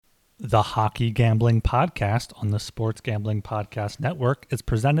The Hockey Gambling Podcast on the Sports Gambling Podcast Network is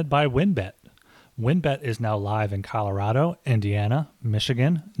presented by WynnBET. WynnBET is now live in Colorado, Indiana,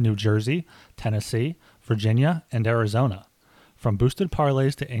 Michigan, New Jersey, Tennessee, Virginia, and Arizona. From boosted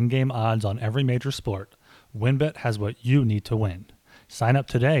parlays to in-game odds on every major sport, WynnBET has what you need to win. Sign up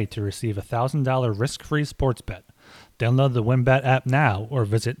today to receive a $1,000 risk-free sports bet. Download the WynnBET app now or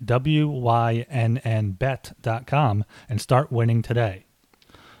visit wynnbet.com and start winning today.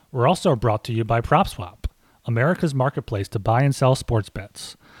 We're also brought to you by PropSwap, America's marketplace to buy and sell sports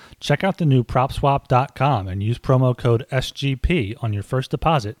bets. Check out the new PropSwap.com and use promo code SGP on your first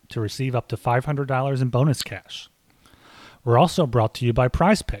deposit to receive up to $500 in bonus cash. We're also brought to you by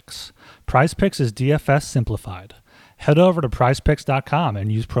PrizePicks. PrizePicks is DFS simplified. Head over to PrizePicks.com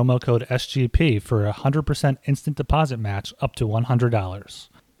and use promo code SGP for a 100% instant deposit match up to $100.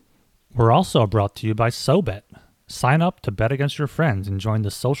 We're also brought to you by SoBet. Sign up to bet against your friends and join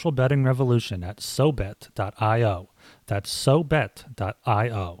the social betting revolution at SoBet.io. That's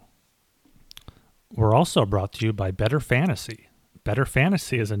SoBet.io. We're also brought to you by Better Fantasy. Better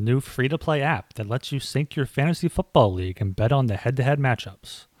Fantasy is a new free-to-play app that lets you sync your fantasy football league and bet on the head-to-head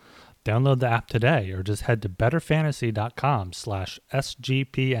matchups. Download the app today or just head to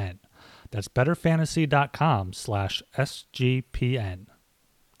betterfantasy.com/SGPN. That's betterfantasy.com/SGPN.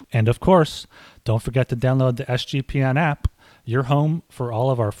 And of course, don't forget to download the SGPN app, your home for all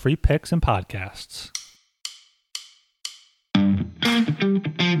of our free picks and podcasts.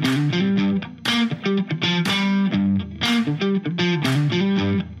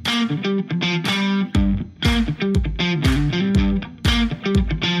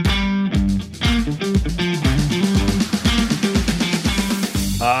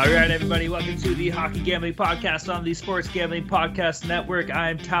 All right, everybody, welcome to the Hockey Gambling Podcast on the Sports Gambling Podcast Network.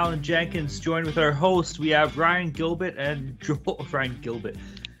 I'm Talon Jenkins, joined with our host. We have Ryan Gilbert and Joel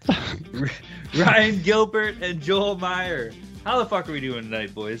Meyer. How the fuck are we doing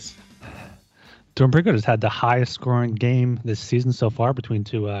tonight, boys? Doing pretty good. It's had the highest scoring game this season so far between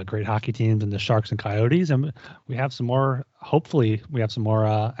two great hockey teams and the Sharks and Coyotes. And we have some more, hopefully,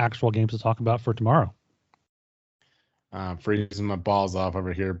 actual games to talk about for tomorrow. Freezing my balls off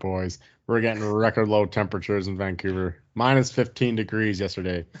over here, boys. We're getting record low temperatures in Vancouver. Minus 15 degrees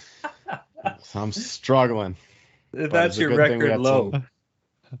yesterday. So I'm struggling. That's your record low.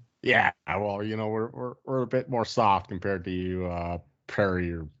 Yeah, well, you know, we're a bit more soft compared to you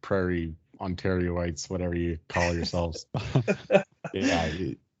prairie Ontarioites, whatever you call yourselves. Yeah,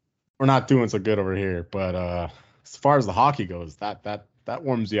 we're not doing so good over here. But as far as the hockey goes, that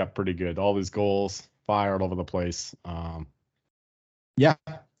warms you up pretty good. All these goals, fire all over the place. I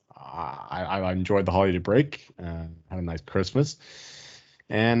enjoyed the holiday break. Had a nice Christmas.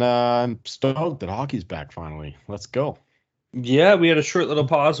 And I'm stoked that hockey's back finally. Let's go. Yeah, we had a short little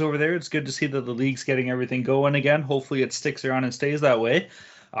pause over there. It's good to see that the league's getting everything going again. Hopefully it sticks around and stays that way.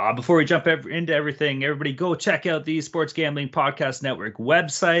 Before we jump into everything, everybody go check out the Sports Gambling Podcast Network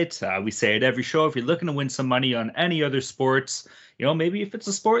website. We say it every show. If you're looking to win some money on any other sports, you know, maybe if it's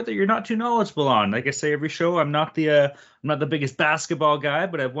a sport that you're not too knowledgeable on. Like I say every show, I'm not the biggest basketball guy,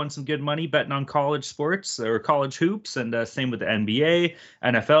 but I've won some good money betting on college sports or college hoops, and same with the NBA.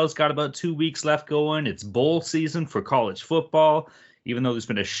 NFL's got about 2 weeks left going. It's bowl season for college football, even though there's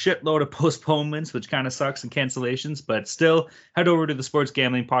been a shitload of postponements, which kind of sucks, and cancellations. But still, head over to the Sports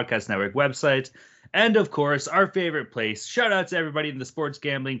Gambling Podcast Network website. And, of course, our favorite place. Shout out to everybody in the Sports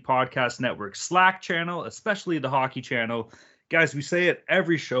Gambling Podcast Network Slack channel, especially the hockey channel. Guys, we say it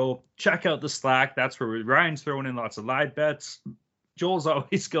every show. Check out the Slack. That's where Ryan's throwing in lots of live bets. Joel's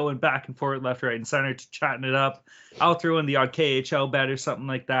always going back and forth, left, right, and center, chatting it up. I'll throw in the odd KHL bet or something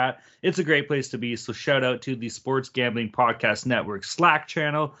like that. It's a great place to be. So shout out to the Sports Gambling Podcast Network Slack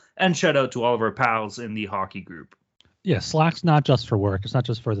channel, and shout out to all of our pals in the hockey group. Yeah, Slack's not just for work. It's not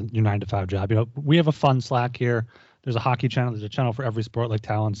just for your 9-to-5 job. You know, we have a fun Slack here. There's a hockey channel. There's a channel for every sport, like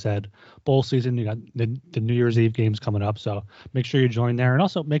Talon said. Bowl season, you got the New Year's Eve games coming up. So make sure you join there. And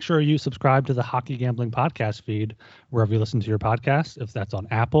also make sure you subscribe to the Hockey Gambling Podcast feed wherever you listen to your podcast. If that's on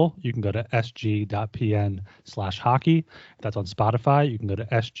Apple, you can go to sg.pn/hockey. If that's on Spotify, you can go to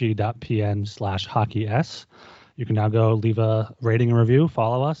sg.pn/hockeys. You can now go leave a rating and review,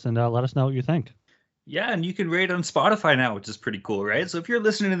 follow us, and let us know what you think. Yeah, and you can rate on Spotify now, which is pretty cool, right? So if you're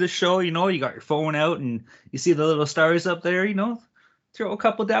listening to this show, you know, you got your phone out and you see the little stars up there, you know, throw a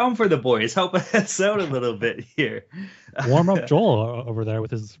couple down for the boys. Help us out a little bit here. Warm up Joel over there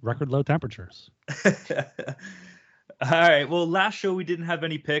with his record low temperatures. All right. Well, last show we didn't have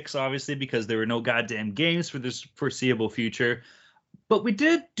any picks, obviously, because there were no goddamn games for this foreseeable future. But we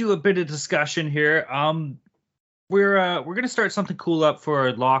did do a bit of discussion here. We're gonna start something cool up for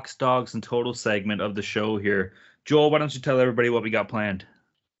our locks, dogs, and total segment of the show here. Joel, why don't you tell everybody what we got planned?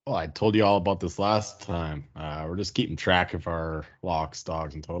 Well, I told you all about this last time. We're just keeping track of our locks,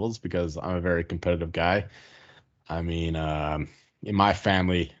 dogs, and totals because I'm a very competitive guy. I mean, in my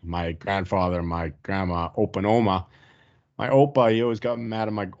family, my grandfather, my grandma, Opa and Oma, my Opa, he always got mad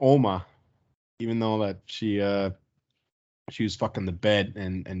at my Oma, even though that she was fucking the bed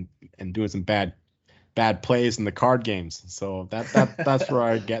and doing some bad plays in the card games. So that's where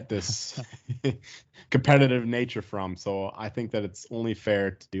I get this competitive nature from. So I think that it's only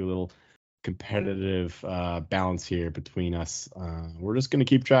fair to do a little competitive balance here between us. We're just gonna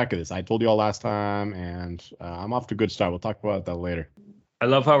keep track of this. I told you all last time, and I'm off to a good start. We'll talk about that later. I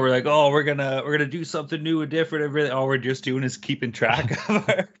love how we're like, oh, we're gonna do something new and different. And really, all we're just doing is keeping track of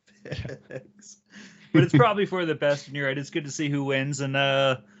our picks. But it's probably for the best. And you're right. It's good to see who wins, and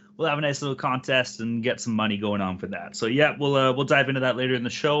we'll have a nice little contest and get some money going on for that. So yeah, we'll dive into that later in the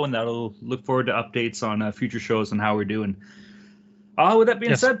show, and that'll look forward to updates on future shows and how we're doing. With that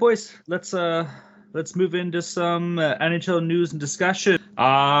being said, boys, let's move into some NHL news and discussion.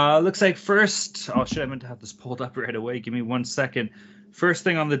 Looks like first, I meant to have this pulled up right away. Give me 1 second. First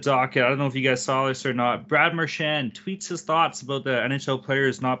thing on the docket, I don't know if you guys saw this or not. Brad Marchand tweets his thoughts about the NHL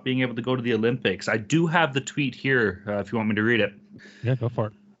players not being able to go to the Olympics. I do have the tweet here if you want me to read it. Yeah, go for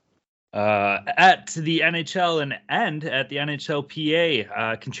it. At the NHL and at the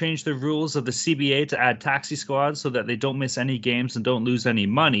NHLPA can change the rules of the CBA to add taxi squads so that they don't miss any games and don't lose any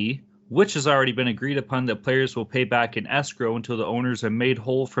money, which has already been agreed upon that players will pay back in escrow until the owners are made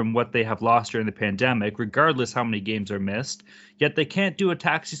whole from what they have lost during the pandemic, regardless how many games are missed. Yet they can't do a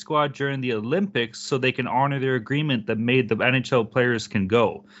taxi squad during the Olympics so they can honor their agreement that made the NHL players can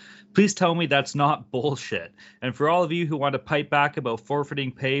go. Please tell me that's not bullshit. And for all of you who want to pipe back about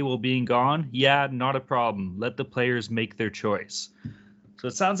forfeiting pay while being gone, yeah, not a problem. Let the players make their choice. So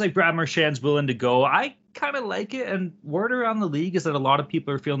it sounds like Brad Marchand's willing to go. I kind of like it, and word around the league is that a lot of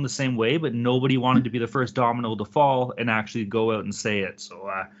people are feeling the same way, but nobody wanted to be the first domino to fall and actually go out and say it. So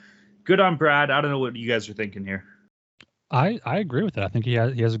good on Brad. I don't know what you guys are thinking here. I agree with it. I think he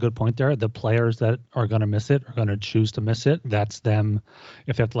has a good point there. The players that are going to miss it are going to choose to miss it. That's them.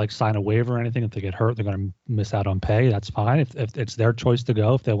 If they have to like sign a waiver or anything, if they get hurt, they're going to miss out on pay. That's fine. If it's their choice to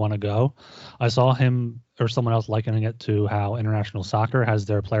go, if they want to go. I saw him or someone else likening it to how international soccer has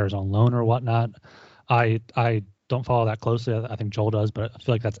their players on loan or whatnot. I don't follow that closely. I think Joel does, but I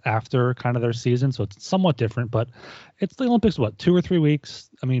feel like that's after kind of their season. So it's somewhat different, but it's the Olympics, 2 or 3 weeks.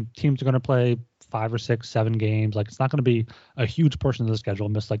 I mean, teams are going to play 5 or 6, 7 games. Like, it's not going to be a huge portion of the schedule,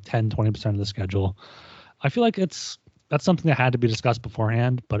 miss like 10, 20% of the schedule. I feel like that's something that had to be discussed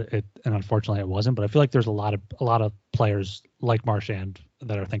beforehand, and unfortunately it wasn't. But I feel like there's a lot of players like Marchand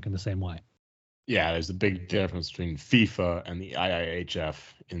that are thinking the same way. Yeah, there's a big difference between FIFA and the IIHF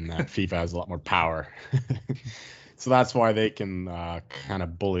in that FIFA has a lot more power. So that's why they can kind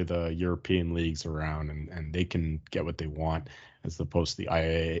of bully the European leagues around and they can get what they want, as opposed to the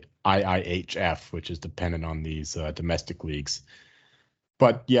IIHF, which is dependent on these domestic leagues.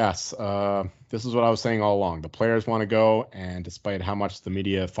 But yes, this is what I was saying all along. The players want to go, and despite how much the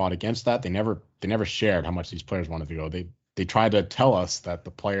media fought against that, they never shared how much these players wanted to go. They tried to tell us that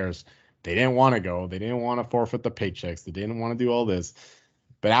the players, they didn't want to go. They didn't want to forfeit the paychecks. They didn't want to do all this.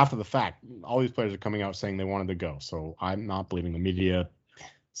 But after the fact, all these players are coming out saying they wanted to go. So I'm not believing the media.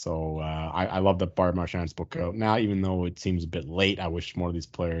 So I love that Brad Marchand spoke out. Now, even though it seems a bit late, I wish more of these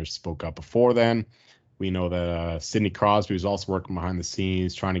players spoke up before then. We know that Sidney Crosby is also working behind the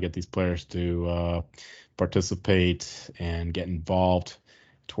scenes, trying to get these players to participate and get involved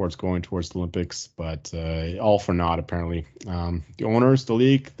towards going towards the Olympics. But all for naught, apparently. The owners, the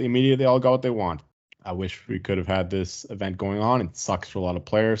league, the media, they all got what they want. I wish we could have had this event going on. It sucks for a lot of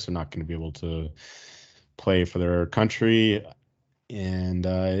players. They're not going to be able to play for their country. And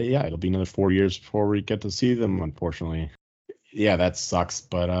it'll be another 4 years before we get to see them, unfortunately. Yeah, that sucks.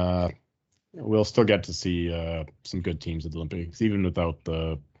 But we'll still get to see some good teams at the Olympics, even without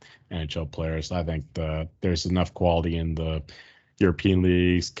the NHL players. I think there's enough quality in the European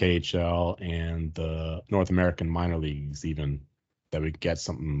leagues, KHL, and the North American minor leagues even, that we get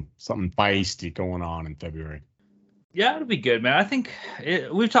something feisty going on in February. Yeah, it'll be good, man. I think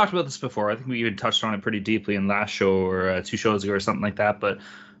we've talked about this before. I think we even touched on it pretty deeply in last show or 2 shows ago or something like that. But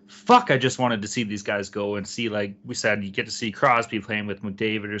fuck, I just wanted to see these guys go and see, like we said, you get to see Crosby playing with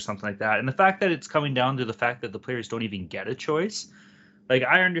McDavid or something like that. And the fact that it's coming down to the fact that the players don't even get a choice, Like,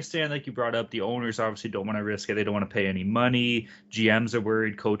 I understand, like you brought up, the owners obviously don't want to risk it. They don't want to pay any money. GMs are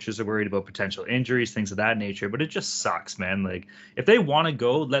worried. Coaches are worried about potential injuries, things of that nature. But it just sucks, man. Like, if they want to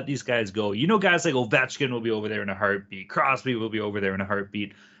go, let these guys go. You know, guys like Ovechkin will be over there in a heartbeat. Crosby will be over there in a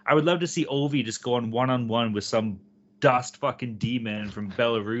heartbeat. I would love to see Ovi just going one-on-one with some dust fucking D-man from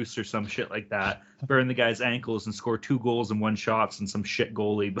Belarus or some shit like that, burn the guy's ankles and score 2 goals in 1 shot and some shit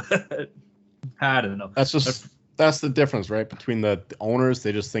goalie. But I don't know. That's the difference, right? Between the owners,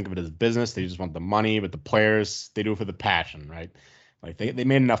 they just think of it as business. They just want the money, but the players, they do it for the passion, right? Like they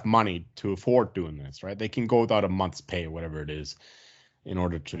made enough money to afford doing this, right? They can go without a month's pay, whatever it is, in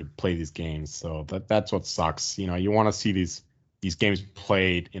order to play these games. So that's what sucks. You know, you want to see these games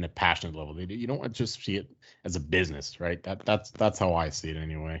played in a passionate level. You don't want to just see it as a business, right? That's how I see it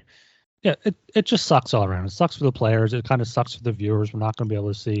anyway. Yeah, it just sucks all around. It sucks for the players. It kind of sucks for the viewers. We're not going to be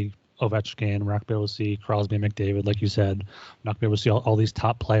able to see Ovechkin. We're not going to be able to see Crosby, McDavid, like you said. We're not going to be able to see all these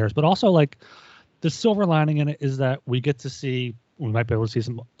top players. But also, like, the silver lining in it is that we get to see, we might be able to see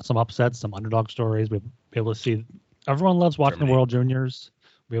some upsets, some underdog stories. We'll be able to see, everyone loves watching the World Juniors.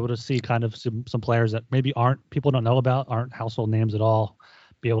 Be able to see kind of some players that maybe people don't know about, aren't household names at all,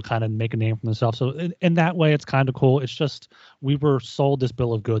 be able to kind of make a name for themselves. So in that way, it's kind of cool. It's just we were sold this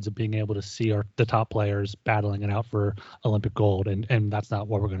bill of goods of being able to see the top players battling it out for Olympic gold, and that's not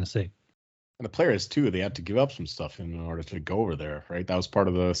what we're going to see. And the players too, they had to give up some stuff in order to go over there, right? That was part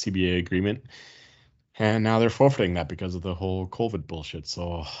of the CBA agreement, and now they're forfeiting that because of the whole COVID bullshit.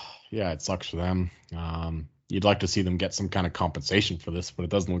 So yeah, it sucks for them. You'd like to see them get some kind of compensation for this, but it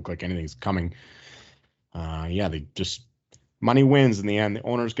doesn't look like anything's coming. Yeah, they just money wins in the end. The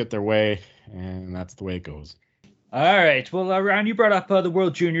owners get their way, and that's the way it goes. All right. Well, Ryan, you brought up the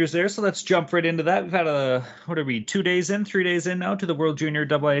World Juniors there, so let's jump right into that. We've had 3 days in now to the World Junior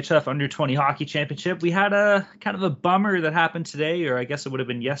IIHF Under-20 Hockey Championship. We had a kind of a bummer that happened today, or I guess it would have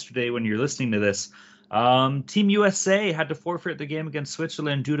been yesterday when you're listening to this. Team USA had to forfeit the game against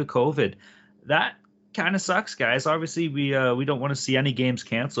Switzerland due to COVID. That kind of sucks, guys. Obviously, we don't want to see any games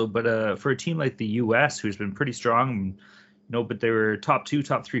canceled, but for a team like the US, who's been pretty strong, but they were top 2,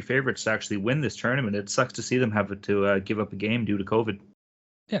 top 3 favorites to actually win this tournament. It sucks to see them have to give up a game due to COVID.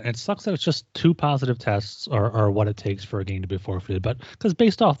 Yeah, it sucks that it's just 2 positive tests are what it takes for a game to be forfeited. But because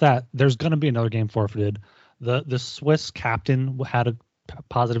based off that, there's going to be another game forfeited. The Swiss captain had a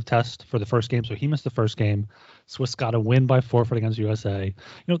positive test for the first game, so he missed the first game. Swiss got a win by forfeit against USA.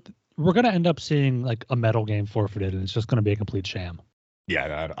 We're going to end up seeing like a medal game forfeited, and it's just going to be a complete sham.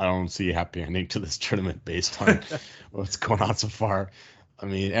 Yeah, I don't see a happy ending to this tournament based on what's going on so far. I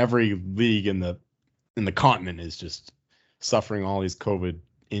mean, every league in the continent is just suffering all these COVID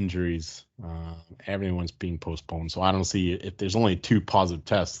injuries. Everyone's being postponed. So I don't see, if there's only 2 positive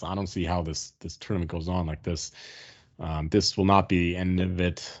tests, I don't see how this tournament goes on like this. This will not be the end of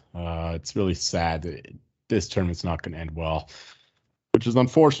it. It's really sad. This tournament's not going to end well, which is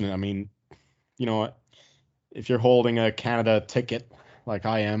unfortunate. I mean, you know what? If you're holding a Canada ticket like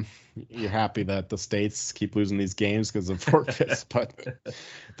I am, you're happy that the States keep losing these games because of forfeits. But at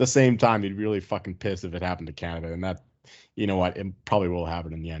the same time, you'd really fucking pissed if it happened to Canada. And that, you know what, it probably will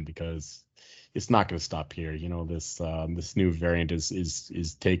happen in the end because it's not going to stop here. You know, this new variant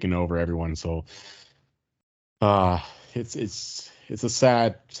is taking over everyone. So it's a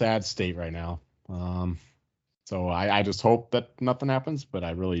sad state right now. So I just hope that nothing happens, but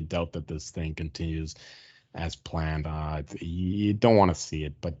I really doubt that this thing continues as planned. You don't want to see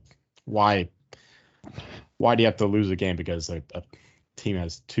it, but why do you have to lose a game because a team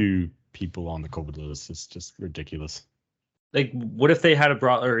has 2 people on the COVID list? It's just ridiculous. Like, what if they had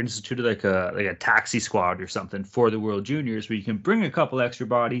brought or instituted like a taxi squad or something for the World Juniors where you can bring a couple extra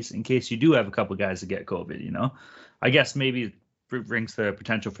bodies in case you do have a couple guys that get COVID, I guess maybe it brings the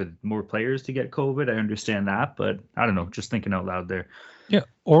potential for more players to get COVID. I understand that, but I don't know, just thinking out loud there. Yeah,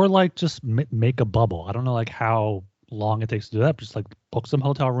 or like just make a bubble. I don't know like how long it takes to do that. Just like book some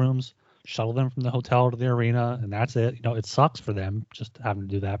hotel rooms, shuttle them from the hotel to the arena, and that's it. It sucks for them just having to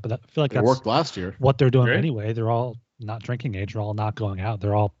do that, but I feel like it worked last year. What they're doing anyway. They're all not drinking age. They're all not going out.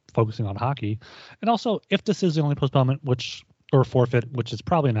 They're all focusing on hockey. And also, if this is the only postponement, or forfeit, which is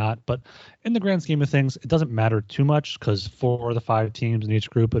probably not, but in the grand scheme of things, it doesn't matter too much because 4 of the 5 teams in each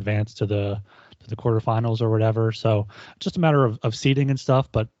group advance to the quarterfinals or whatever. So just a matter of seeding and stuff,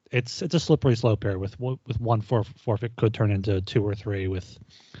 but it's a slippery slope here with 1 forfeit could turn into 2 or 3 with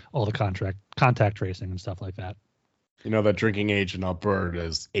all the contact tracing and stuff like that. The drinking age in Alberta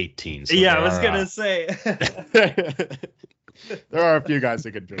is 18. So yeah, I was going to say. There are a few guys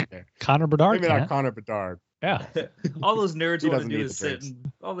that could drink there. Connor Bedard Maybe not Connor Bedard. Yeah. All those nerds He want to doesn't do need is the sit drinks.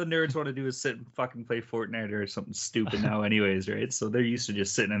 and all the nerds want to do is sit and fucking play Fortnite or something stupid now anyways, right? So they're used to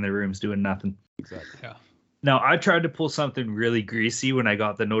just sitting in their rooms doing nothing. Exactly. Yeah. Now, I tried to pull something really greasy when I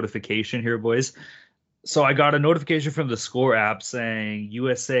got the notification here, boys. So I got a notification from the Score app saying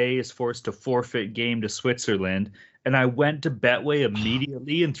USA is forced to forfeit game to Switzerland. And I went to Betway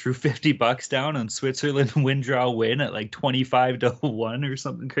immediately and threw $50 down on Switzerland win, draw, win at like 25-1 or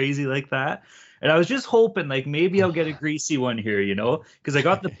something crazy like that. And I was just hoping like maybe I'll get a greasy one here, you know, because I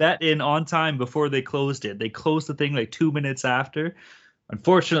got the bet in on time before they closed it. They closed the thing like 2 minutes after.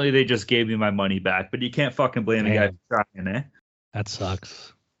 Unfortunately, they just gave me my money back, but you can't fucking blame the guy for trying, eh? That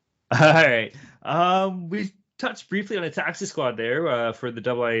sucks. All right. We touched briefly on a taxi squad there for the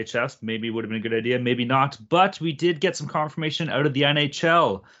IIHF. Maybe it would have been a good idea, maybe not. But we did get some confirmation out of the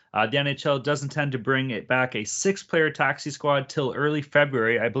NHL. The NHL does intend to bring it back a 6-player taxi squad till early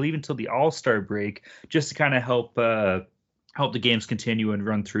February, I believe until the All-Star break, just to kind of help the games continue and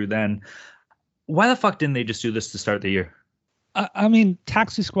run through then. Why the fuck didn't they just do this to start the year? I mean,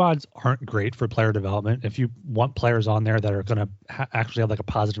 taxi squads aren't great for player development. If you want players on there that are going to actually have like a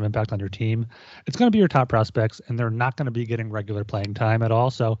positive impact on your team, it's going to be your top prospects, and they're not going to be getting regular playing time at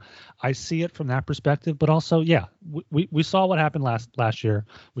all. So I see it from that perspective. But also, yeah, we saw what happened last year.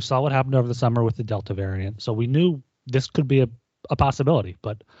 We saw what happened over the summer with the Delta variant. So we knew this could be a possibility,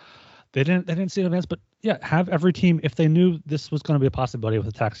 but they didn't see it in advance. But yeah, have every team, if they knew this was going to be a possibility with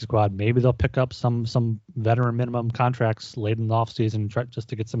the taxi squad, maybe they'll pick up some veteran minimum contracts late in the offseason just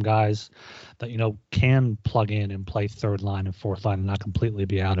to get some guys that, you know, can plug in and play third line and fourth line and not completely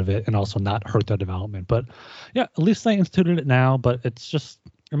be out of it and also not hurt their development. But yeah, at least they instituted it now, but it's just,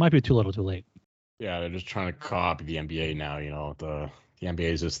 it might be too little too late. Yeah, they're just trying to copy the NBA now. You know, the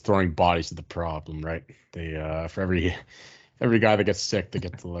NBA is just throwing bodies to the problem, right? They for every guy that gets sick, they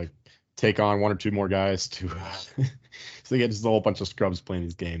get to like take on one or two more guys to so they get just a whole bunch of scrubs playing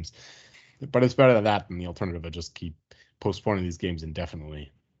these games. But it's better than that than the alternative of just keep postponing these games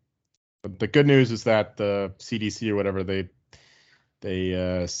indefinitely. But the good news is that the CDC or whatever, they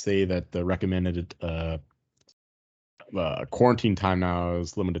say that the recommended quarantine time now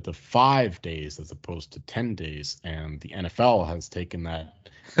is limited to 5 days as opposed to 10 days, and the NFL has taken that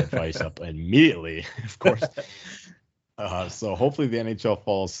advice up immediately, of course. So hopefully the NHL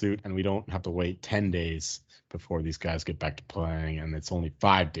follows suit and we don't have to wait 10 days before these guys get back to playing, and it's only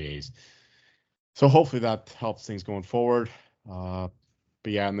 5 days. So hopefully that helps things going forward. But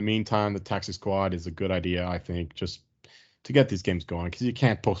yeah, in the meantime, the taxi squad is a good idea, I think, just to get these games going, because you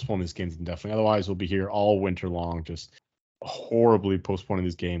can't postpone these games indefinitely. Otherwise, we'll be here all winter long, just horribly postponing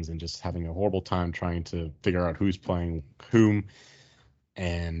these games and just having a horrible time trying to figure out who's playing whom.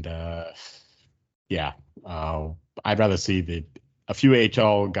 And I'd rather see a few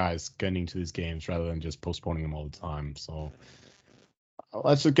AHL guys getting to these games rather than just postponing them all the time. So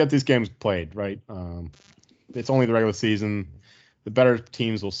let's just get these games played, right? It's only the regular season. The better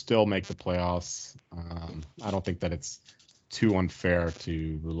teams will still make the playoffs. I don't think that it's too unfair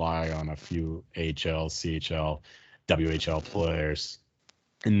to rely on a few AHL, CHL, WHL players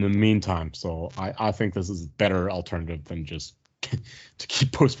in the meantime. So I think this is a better alternative than just to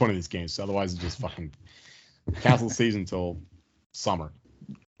keep postponing these games. So otherwise, it's just fucking cancel the season until summer.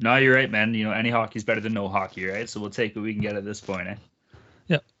 No, you're right, man. You know, any hockey's better than no hockey, right? So we'll take what we can get at this point, eh?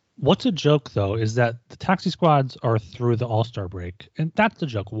 Yeah. What's a joke, though, is that the taxi squads are through the All-Star break. And that's the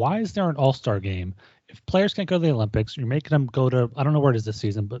joke. Why is there an All-Star game? If players can't go to the Olympics, you're making them go to, I don't know where it is this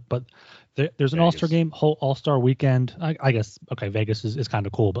season, but there's an All-Star game, whole All-Star weekend. I guess, okay, Vegas is kind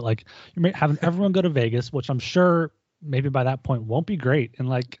of cool, but like you're having everyone go to Vegas, which I'm sure maybe by that point won't be great. And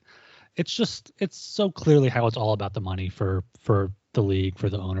like, it's so clearly how it's all about the money for the league, for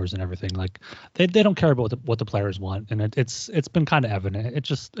the owners and everything. Like they don't care about what the players want, and it's been kind of evident. It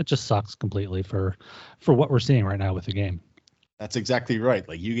just sucks completely for what we're seeing right now with the game. That's exactly right.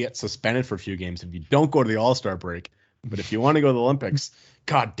 Like you get suspended for a few games if you don't go to the All-Star break, but if you want to go to the Olympics,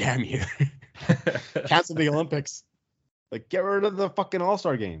 god damn you, cancel the Olympics. Like get rid of the fucking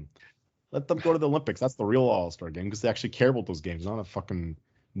All-Star game. Let them go to the Olympics. That's the real All-Star game because they actually care about those games, not a fucking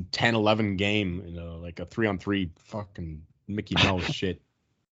 10-11 game, like a 3-on-3 fucking Mickey Mouse shit.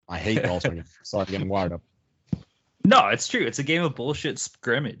 I hate the All-Star game. Sorry, I'm getting wired up. No, it's true. It's a game of bullshit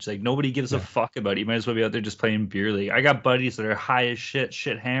scrimmage. Like nobody gives a fuck about it. You might as well be out there just playing beer league. I got buddies that are high as shit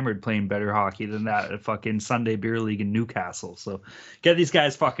hammered playing better hockey than that at fucking Sunday beer league in Newcastle. So get these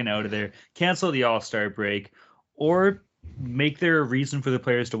guys fucking out of there. Cancel the All-Star break, or make there a reason for the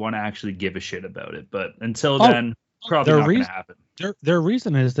players to want to actually give a shit about it. But until then, probably not going to happen. Their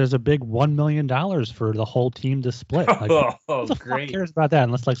reason is there's a big $1 million for the whole team to split. Like, who the fuck cares about that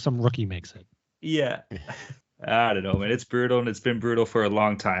unless like some rookie makes it? Yeah. I don't know, man. It's brutal, and it's been brutal for a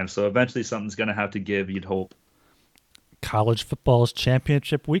long time. So eventually something's going to have to give, you'd hope. College football's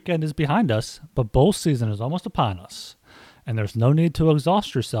championship weekend is behind us, but bowl season is almost upon us. And there's no need to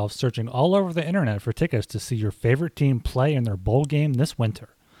exhaust yourself searching all over the internet for tickets to see your favorite team play in their bowl game this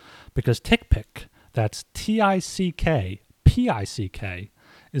winter. Because TickPick, that's TickPick,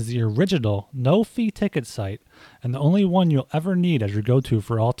 is the original no-fee ticket site and the only one you'll ever need as your go-to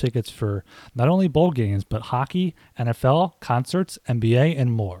for all tickets for not only bowl games, but hockey, NFL, concerts, NBA,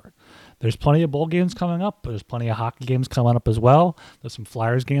 and more. There's plenty of bowl games coming up, but there's plenty of hockey games coming up as well. There's some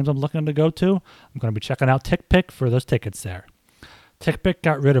Flyers games I'm looking to go to. I'm going to be checking out TickPick for those tickets there. TickPick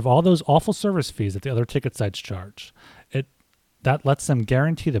got rid of all those awful service fees that the other ticket sites charge. That lets them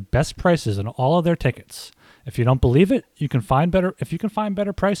guarantee the best prices on all of their tickets. If you don't believe it, you can find better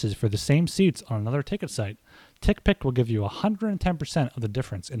prices for the same seats on another ticket site. TickPick will give you 110% of the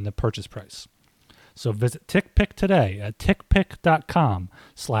difference in the purchase price. So visit TickPick today at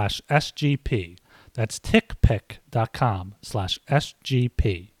tickpick.com/SGP. That's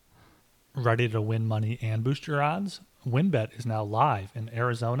tickpick.com/SGP. Ready to win money and boost your odds? WynnBET is now live in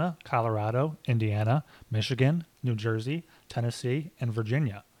Arizona, Colorado, Indiana, Michigan, New Jersey, Tennessee, and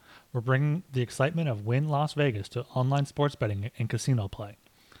Virginia. We're bringing the excitement of Wynn Las Vegas to online sports betting and casino play.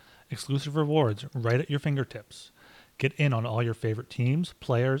 Exclusive rewards right at your fingertips. Get in on all your favorite teams,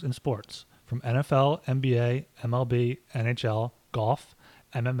 players, and sports from NFL, NBA, MLB, NHL, golf,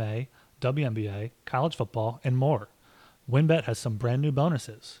 MMA, WNBA, college football, and more. WynnBET has some brand new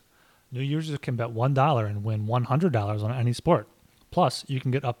bonuses. New users can bet $1 and win $100 on any sport. Plus, you can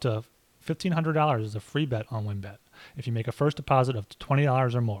get up to $1,500 as a free bet on WynnBET if you make a first deposit of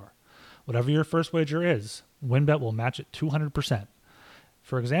 $20 or more. Whatever your first wager is, WynnBET will match it 200%.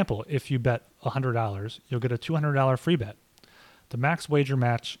 For example, if you bet $100, you'll get a $200 free bet. The max wager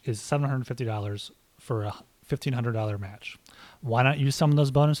match is $750 for a $1,500 match. Why not use some of those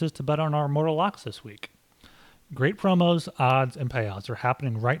bonuses to bet on our Mortal Locks this week? Great promos, odds, and payouts are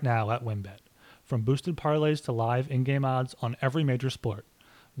happening right now at WynnBET. From boosted parlays to live in-game odds on every major sport,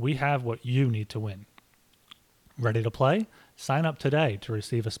 we have what you need to win. Ready to play? Sign up today to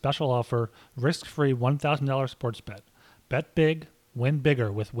receive a special offer, risk-free $1,000 sports bet. Bet big, win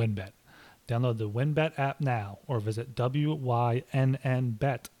bigger with WynnBET. Download the WynnBET app now or visit wynnbet.com.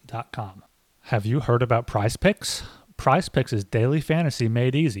 Have you heard about Prize Picks? Prize Picks is daily fantasy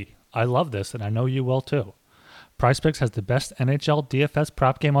made easy. I love this, and I know you will too. Prize Picks has the best NHL DFS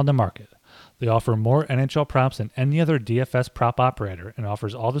prop game on the market. They offer more NHL props than any other DFS prop operator and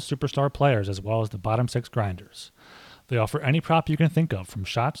offers all the superstar players as well as the bottom six grinders. They offer any prop you can think of, from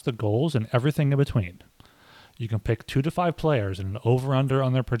shots to goals and everything in between. You can pick 2 to 5 players and an over-under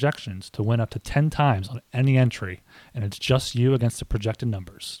on their projections to win up to 10 times on any entry, and it's just you against the projected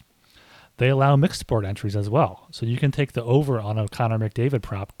numbers. They allow mixed sport entries as well, so you can take the over on a Connor McDavid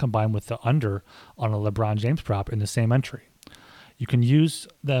prop combined with the under on a LeBron James prop in the same entry. You can use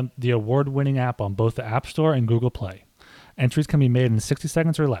the award-winning app on both the App Store and Google Play. Entries can be made in 60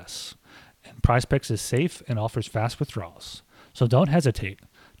 seconds or less, and PrizePicks is safe and offers fast withdrawals. So don't hesitate.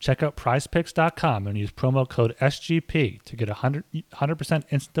 Check out prizepicks.com and use promo code SGP to get a 100%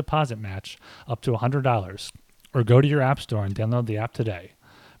 instant deposit match up to $100, or go to your App Store and download the app today.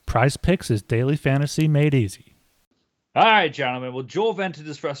 Prize Picks is daily fantasy made easy. All right, gentlemen. Well, Joel vented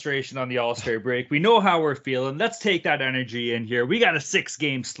his frustration on the All-Star break. We know how we're feeling. Let's take that energy in here. We got a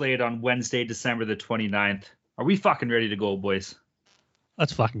 6-game slate on Wednesday, December the 29th. Are we fucking ready to go, boys?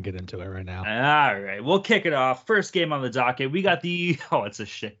 Let's fucking get into it right now. All right, we'll kick it off. First game on the docket. We got it's a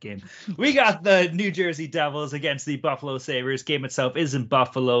shit game. We got the New Jersey Devils against the Buffalo Sabres. Game itself is in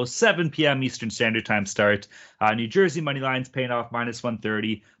Buffalo, 7 p.m. Eastern Standard Time start. New Jersey money line's paying off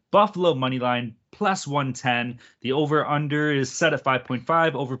 -130. Buffalo money line plus 110. The over-under is set at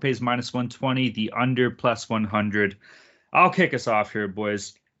 5.5. Over pays -120. The under plus 100. I'll kick us off here,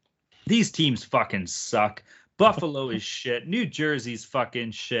 boys. These teams fucking suck. Buffalo is shit. New Jersey's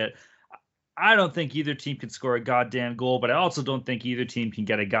fucking shit. I don't think either team can score a goddamn goal, but I also don't think either team can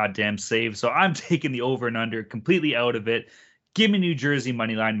get a goddamn save. So I'm taking the over and under completely out of it. Give me New Jersey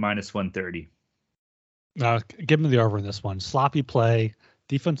money line -130. Give me the over in this one. Sloppy play,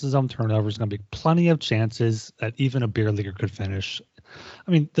 defensive zone turnovers, going to be plenty of chances that even a beer leaguer could finish.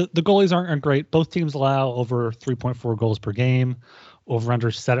 I mean, the goalies aren't great. Both teams allow over 3.4 goals per game. Over under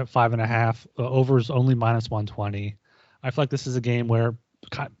set at 5.5. Over is only -120. I feel like this is a game where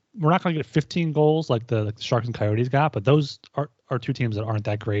we're not going to get 15 goals like the Sharks and Coyotes got, but those are two teams that aren't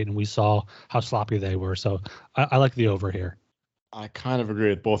that great, and we saw how sloppy they were. So I like the over here. I kind of agree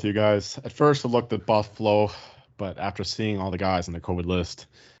with both of you guys. At first, I looked at Buffalo, but after seeing all the guys on the COVID list,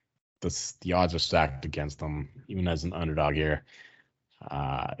 the odds are stacked against them, even as an underdog here.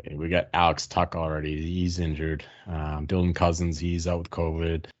 We got Alex Tuck already. He's injured. Dylan Cousins, he's out with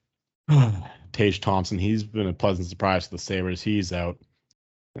COVID. Tage Thompson, he's been a pleasant surprise to the Sabres. He's out.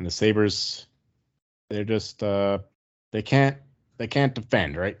 And the Sabres, they're just they can't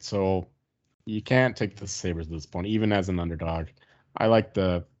defend, right? So you can't take the Sabres at this point, even as an underdog. I like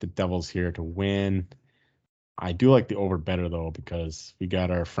the Devils here to win. I do like the over better though, because we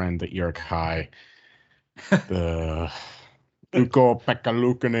got our friend the Eric High, the Ukko-Pekka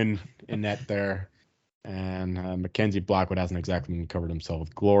Luukkonen in net there. And Mackenzie Blackwood hasn't exactly been covered himself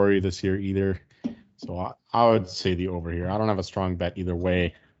with glory this year either. So I would say the over here. I don't have a strong bet either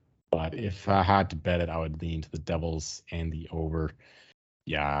way, but if I had to bet it, I would lean to the Devils and the over.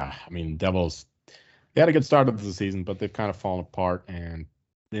 Yeah, I mean, Devils, they had a good start of the season, but they've kind of fallen apart, and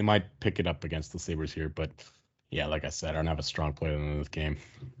they might pick it up against the Sabres here. But yeah, like I said, I don't have a strong play in this game.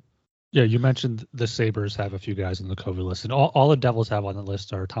 Yeah, you mentioned the Sabres have a few guys on the COVID list, and all the Devils have on the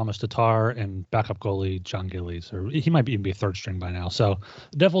list are Thomas Tatar and backup goalie John Gillies, or he might even be third string by now. So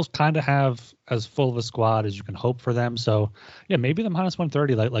the Devils kind of have as full of a squad as you can hope for them. So yeah, maybe the minus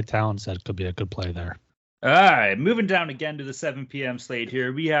 130, like Talon said, could be a good play there. All right, moving down again to the 7 p.m. slate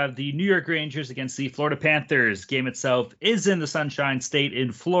here. We have the New York Rangers against the Florida Panthers. Game itself is in the Sunshine State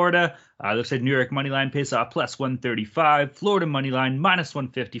in Florida. Looks like New York moneyline pays off plus 135. Florida moneyline minus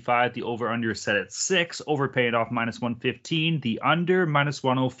 155. The over-under is set at 6. Over paying off minus 115. The under minus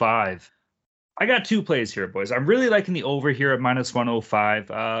 105. I got two plays here, boys. I'm really liking the over here at minus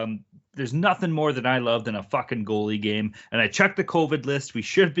 105. There's nothing more that I love than a fucking goalie game. And I checked the COVID list. We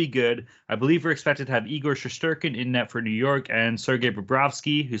should be good. I believe we're expected to have Igor Shesterkin in net for New York and Sergei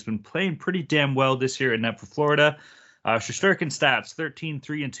Bobrovsky, who's been playing pretty damn well this year in net for Florida. Shesterkin stats,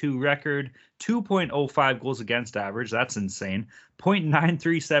 13-3-2 record, 2.05 goals against average. That's insane.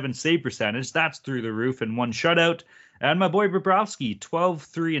 0.937 save percentage. That's through the roof, and one shutout. And my boy Bobrovsky,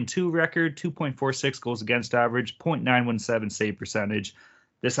 12-3-2 record, 2.46 goals against average, 0.917 save percentage.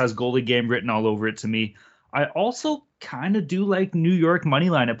 This has goalie game written all over it to me. I also kind of do like New York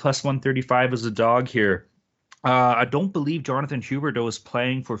moneyline at plus 135 as a dog here. I don't believe Jonathan Huberdeau is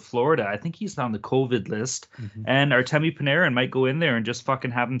playing for Florida. I think he's on the COVID list. Mm-hmm. And Artemi Panarin might go in there and just fucking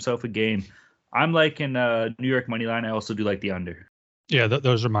have himself a game. I'm liking New York moneyline. I also do like the under. Yeah,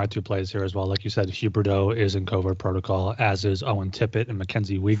 those are my two plays here as well. Like you said, Huberdeau is in COVID protocol, as is Owen Tippett and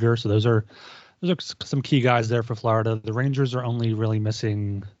Mackenzie Weegar. So those are some key guys there for Florida. The Rangers are only really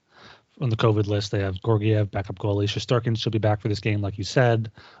missing on the COVID list. They have Georgiev, backup goalie. Shesterkin should be back for this game, like you said.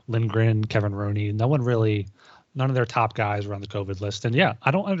 Lindgren, Kevin Rooney. None of their top guys are on the COVID list. And yeah,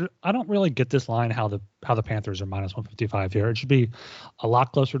 I don't really get this line how the Panthers are minus 155 here. It should be a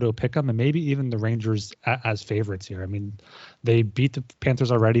lot closer to a pick 'em, and maybe even the Rangers as favorites here. I mean, they beat the Panthers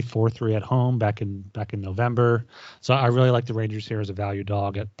already 4-3 at home back in November. So I really like the Rangers here as a value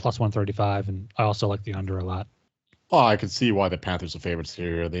dog at plus 135, and I also like the under a lot. Oh, I can see why the Panthers are favorites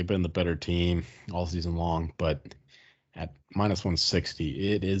here. They've been the better team all season long, but at minus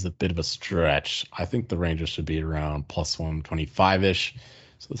 160, it is a bit of a stretch. I think the Rangers should be around plus 125-ish.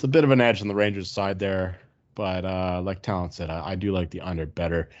 So it's a bit of an edge on the Rangers side there. But like Talon said, I do like the under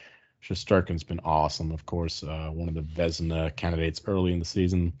better. Shesterkin's been awesome, of course. One of the Vezina candidates early in the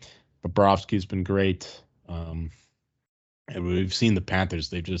season. Bobrovsky's been great. And we've seen the Panthers.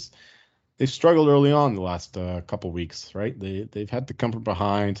 They've struggled early on the last couple weeks, right? They've had to come from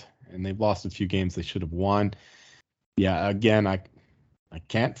behind, and they've lost a few games they should have won. Yeah, again, I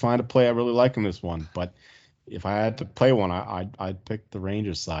can't find a play I really like in this one, but if I had to play one, I'd pick the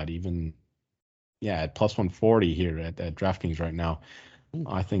Rangers side, even at plus 140 here at DraftKings right now.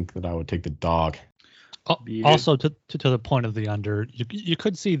 I think that I would take the dog. Also, to the point of the under, you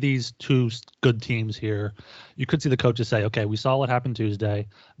could see these two good teams here. You could see the coaches say, okay, we saw what happened Tuesday,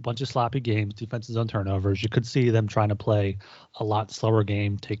 a bunch of sloppy games, defenses on turnovers. You could see them trying to play a lot slower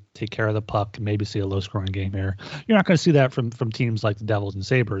game, take care of the puck, maybe see a low-scoring game here. You're not going to see that from teams like the Devils and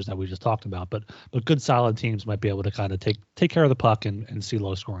Sabres that we just talked about, but good, solid teams might be able to kind of take care of the puck and see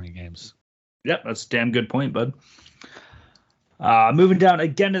low-scoring games. Yep, that's a damn good point, bud. Moving down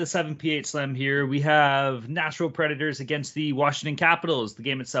again to the 7p8 slam here, we have Nashville Predators against the Washington Capitals. The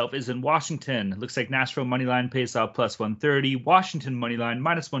game itself is in Washington. It looks like Nashville moneyline pays off plus 130. Washington moneyline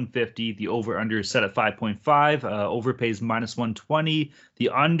minus 150. The over-under is set at 5.5. Over pays minus 120. The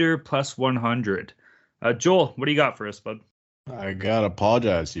under plus 100. Joel, what do you got for us, bud? I got to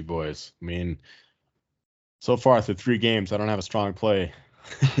apologize to you boys. I mean, so far through 3 games, I don't have a strong play.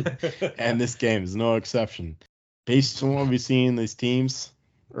 And this game is no exception. Based on what we've seen these teams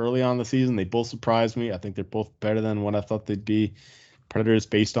early on in the season, they both surprised me. I think they're both better than what I thought they'd be. Predators,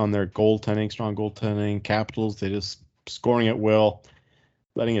 based on their goaltending, strong goaltending, Capitals, they just scoring at will,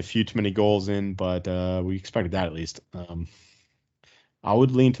 letting a few too many goals in, but we expected that at least. I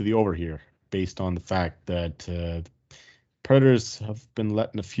would lean to the over here based on the fact that Predators have been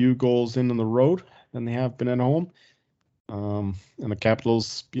letting a few goals in on the road than they have been at home. And the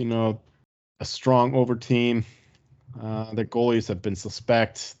Capitals, a strong over team. Their goalies have been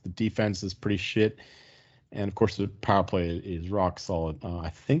suspect. The defense is pretty shit. And, of course, the power play is rock solid. I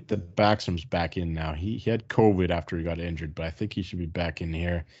think that Backstrom's back in now. He had COVID after he got injured, but I think he should be back in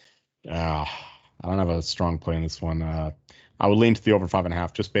here. I don't have a strong play in this one. I would lean to the over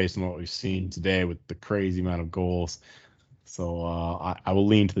 5.5 just based on what we've seen today with the crazy amount of goals. So I will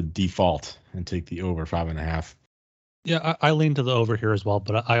lean to the default and take the over 5.5. Yeah, I lean to the over here as well,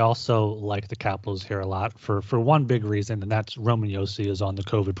 but I also like the Capitals here a lot for one big reason, and that's Roman Josi is on the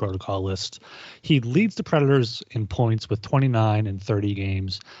COVID protocol list. He leads the Predators in points with 29 in 30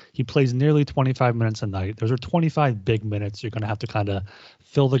 games. He plays nearly 25 minutes a night. Those are 25 big minutes you're going to have to kind of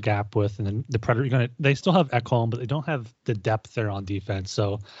fill the gap with, and then the Predators they still have Ekholm, but they don't have the depth there on defense.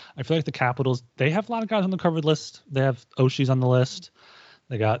 So I feel like the Capitals, they have a lot of guys on the covered list. They have Oshie's on the list.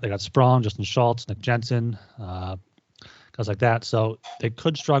 They got Sprong, Justin Schultz, Nick Jensen. Guys like that. So they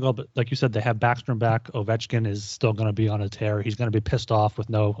could struggle, but like you said, they have Backstrom back. Ovechkin is still going to be on a tear. He's going to be pissed off with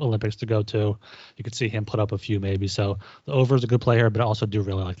no Olympics to go to. You could see him put up a few maybe. So the over is a good play here, but I also do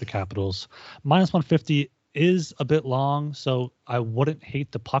really like the Capitals. Minus 150 is a bit long, so I wouldn't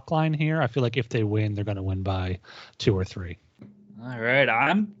hate the puck line here. I feel like if they win, they're going to win by 2 or 3. All right,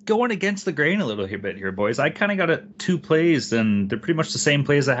 I'm going against the grain a little bit here, boys. I kind of got 2 plays, and they're pretty much the same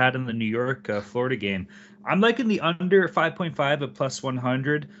plays I had in the New York Florida game. I'm liking the under 5.5 at plus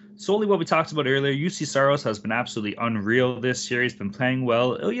 100. Solely what we talked about earlier, UC Saros has been absolutely unreal this year. He's been playing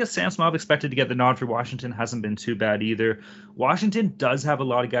well. Ilya Samsonov expected to get the nod for Washington. Hasn't been too bad either. Washington does have a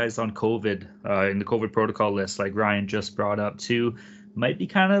lot of guys on COVID in the COVID protocol list, like Ryan just brought up too. Might be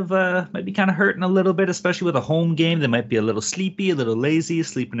kind of hurting a little bit, especially with a home game. They might be a little sleepy, a little lazy,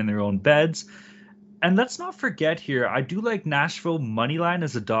 sleeping in their own beds. And let's not forget here, I do like Nashville moneyline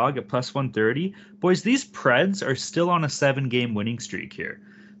as a dog at plus 130. Boys, these Preds are still on a 7-game winning streak here.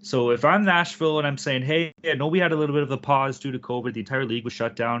 So if I'm Nashville and I'm saying, hey, I know we had a little bit of a pause due to COVID, the entire league was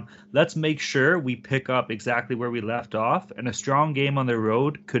shut down. Let's make sure we pick up exactly where we left off. And a strong game on the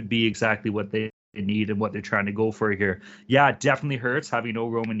road could be exactly what they need and what they're trying to go for here. Yeah, it definitely hurts having no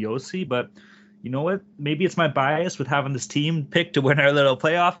Roman Josi, but you know what? Maybe it's my bias with having this team picked to win our little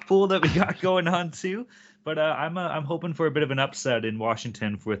playoff pool that we got going on too. But I'm hoping for a bit of an upset in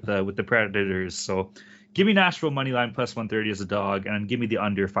Washington with the Predators. So give me Nashville moneyline plus 130 as a dog, and give me the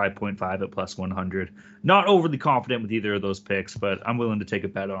under 5.5 at plus 100. Not overly confident with either of those picks, but I'm willing to take a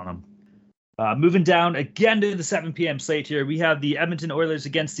bet on them. Moving down again to the 7 p.m. slate here, we have the Edmonton Oilers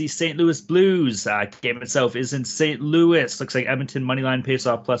against the St. Louis Blues. Game itself is in St. Louis. Looks like Edmonton moneyline pays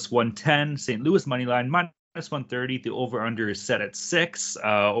off plus 110. St. Louis moneyline minus 130. The over-under is set at 6.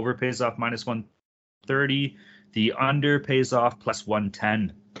 Over pays off minus 130. The under pays off plus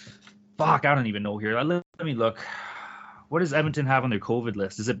 110. Fuck, I don't even know here. Let me look. What does Edmonton have on their COVID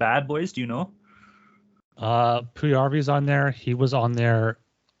list? Is it bad, boys? Do you know? Puyarvi's on there. He was on there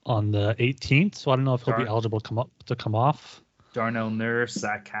on the 18th, so I don't know if he'll be eligible to come off. Darnell Nurse,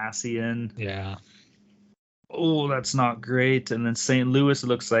 Zach Cassian. Yeah. Oh, that's not great. And then St. Louis, it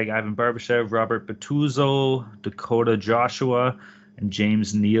looks like Ivan Barbashev, Robert Batuzzo, Dakota Joshua, and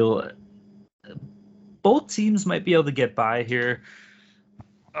James Neal. Both teams might be able to get by here.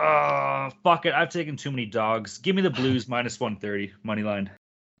 Fuck it. I've taken too many dogs. Give me the Blues minus 130 money line.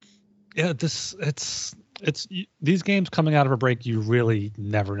 Yeah, it's these games coming out of a break, you really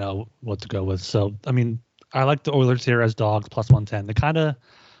never know what to go with. So, I mean, I like the Oilers here as dogs plus 110. They kind of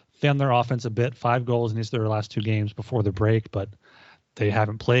found their offense a bit. 5 goals in each of their last 2 games before the break, but they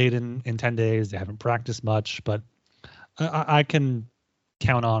haven't played in 10 days. They haven't practiced much, but I can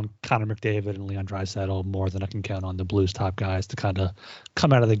count on Connor McDavid and Leon Draisaitl more than I can count on the Blues top guys to kind of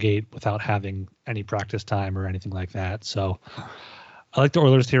come out of the gate without having any practice time or anything like that. So I like the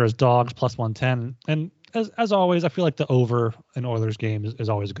Oilers here as dogs plus 110. And as always, I feel like the over in Oilers game is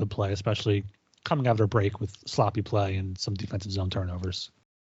always a good play, especially coming out of a break with sloppy play and some defensive zone turnovers.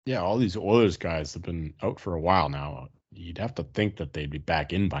 Yeah, all these Oilers guys have been out for a while now. You'd have to think that they'd be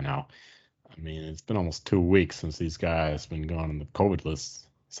back in by now. I mean, it's been almost 2 weeks since these guys have been gone on the COVID list,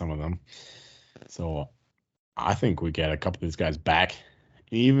 some of them. So I think we get a couple of these guys back.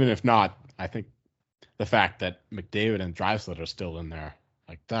 Even if not, I think the fact that McDavid and Draisaitl are still in there,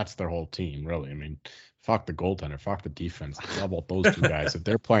 like that's their whole team, really. I mean, fuck the goaltender, fuck the defense. How about those 2 guys? If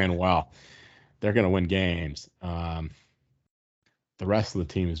they're playing well, they're going to win games. the rest of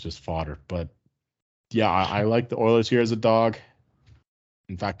the team is just fodder. But yeah, I like the Oilers here as a dog.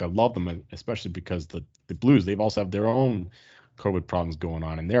 In fact, I love them, especially because the Blues, they've also have their own COVID problems going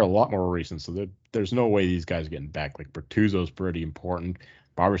on, and they're a lot more recent. So there's no way these guys are getting back. Like Bertuzzo's pretty important.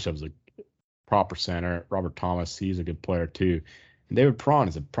 Barbashev's a proper center. Robert Thomas, he's a good player too. And David Perron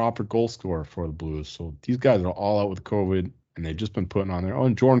is a proper goal scorer for the Blues. So these guys are all out with COVID, and they've just been putting on their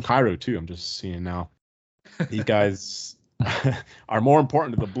own. Jordan Kyrou too. I'm just seeing now. These guys are more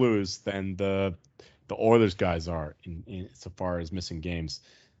important to the Blues than the Oilers guys are in so far as missing games.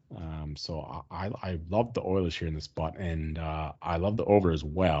 So I love the Oilers here in this spot, and I love the over as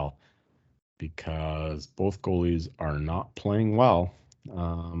well because both goalies are not playing well.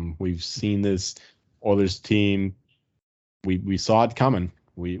 We've seen this Oilers team. We saw it coming.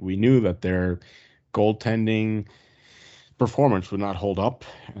 We knew that their goaltending performance would not hold up,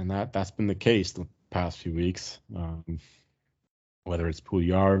 and that's been the case the past few weeks. Whether it's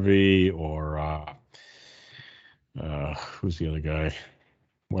Puljujarvi or who's the other guy?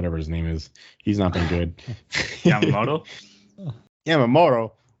 Whatever his name is, he's not been good. Yamamoto.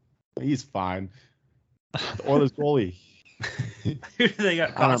 Yamamoto, he's fine. The Oilers goalie. Who do they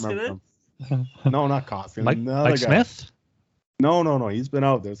got? Koskinen? No, not Koskinen. Mike Smith? No. He's been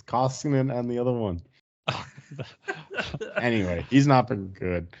out. There's Koskinen and the other one. Anyway, he's not been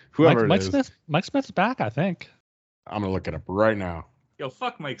good. Whoever Mike it is. Mike Smith's back, I think. I'm gonna look it up right now. Yo,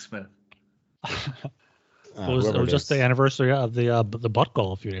 fuck Mike Smith. It was just the anniversary of the butt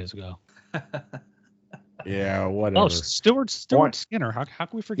goal a few days ago. Yeah, whatever. Oh, Stuart Skinner. How can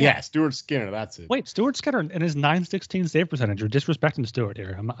we forget? Yeah, Stuart Skinner. That's it. Wait, Stuart Skinner and his .916 save percentage. You're disrespecting Stuart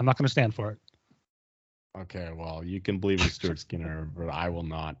here. I'm not going to stand for it. Okay, well, you can believe in Stuart Skinner, but I will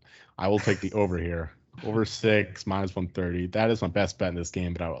not. I will take the over here. Over 6, -130. That is my best bet in this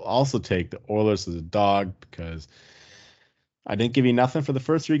game, but I will also take the Oilers as a dog because I didn't give you nothing for the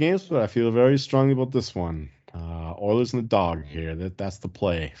first 3 games, but I feel very strongly about this one. Oilers and the dog here. That's the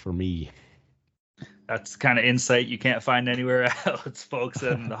play for me. That's the kind of insight you can't find anywhere else, folks,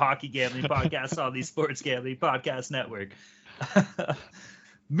 in the Hockey Gambling Podcast on the Sports Gambling Podcast Network.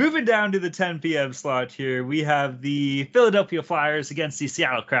 Moving down to the 10 p.m. slot here, we have the Philadelphia Flyers against the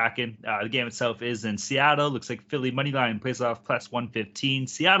Seattle Kraken. The game itself is in Seattle. Looks like Philly moneyline plays off +115.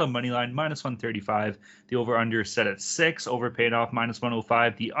 Seattle moneyline -135. The over-under set at 6. Over paid off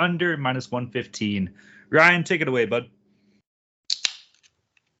 -105. The under -115. Ryan, take it away, bud.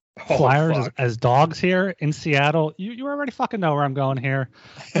 Flyers as dogs here in Seattle. You already fucking know where I'm going here.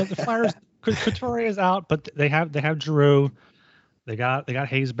 The Flyers, Couturier is out, but they have Giroux. They got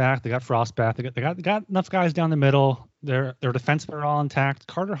Hayes back. They got Frost back. They got enough guys down the middle. Their defensemen are all intact.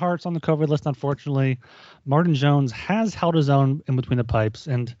 Carter Hart's on the COVID list, unfortunately. Martin Jones has held his own in between the pipes,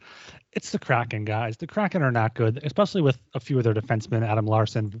 and it's the Kraken, guys. The Kraken are not good, especially with a few of their defensemen, Adam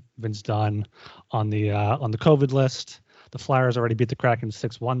Larson, Vince Dunn, on the COVID list. The Flyers already beat the Kraken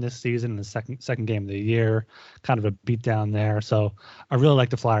 6-1 this season in the second game of the year. Kind of a beatdown there. So I really like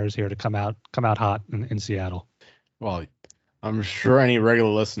the Flyers here to come out hot in Seattle. Well, I'm sure any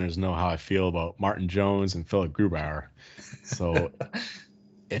regular listeners know how I feel about Martin Jones and Philip Grubauer. So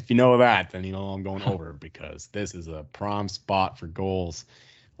if you know that, then you know I'm going over because this is a prime spot for goals.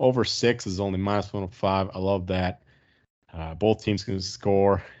 Over 6 is only -105. I love that. Both teams can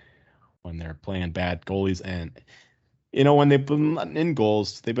score when they're playing bad goalies. And, when they've been letting in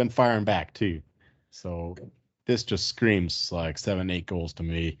goals, they've been firing back too. So this just screams like 7-8 goals to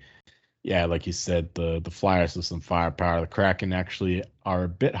me. Yeah, like you said, the Flyers have some firepower. The Kraken actually are a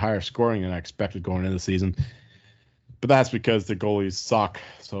bit higher scoring than I expected going into the season. But that's because the goalies suck,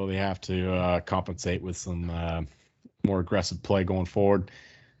 so they have to compensate with some more aggressive play going forward.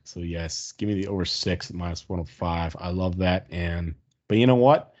 So, yes, give me the over 6 at -105. I love that. But you know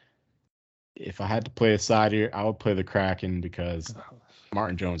what? If I had to play a side here, I would play the Kraken because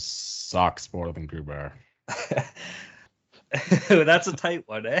Martin Jones sucks more than Grubauer. That's a tight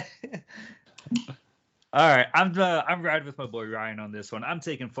one, eh? All right, I'm riding with my boy Ryan on this one. I'm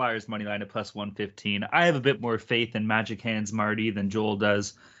taking Flyers money line at +115. I have a bit more faith in Magic Hands Marty than Joel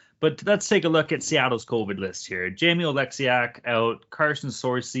does. But let's take a look at Seattle's COVID list here. Jamie Oleksiak out. Carson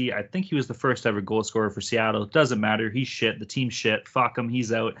Soucy, I think he was the first ever goal scorer for Seattle. Doesn't matter. He's shit. The team's shit. Fuck him.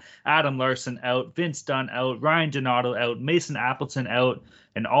 He's out. Adam Larson out. Vince Dunn out. Ryan Donato out. Mason Appleton out.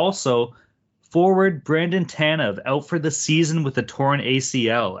 And also forward Brandon Tanev out for the season with a torn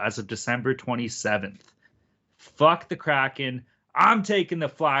ACL as of December 27th. Fuck the Kraken. I'm taking the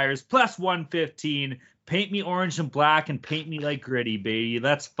Flyers +115. Paint me orange and black and paint me like gritty, baby.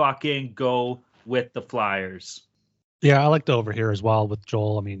 Let's fucking go with the Flyers. Yeah, I like the over here as well with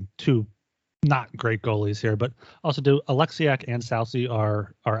Joel. I mean, two not great goalies here, but also Alexiak and Soucy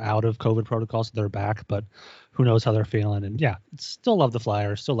are out of COVID protocols, so they're back, but who knows how they're feeling. And yeah, still love the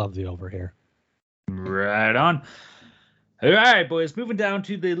Flyers, still love the over here. Right on. All right, boys, moving down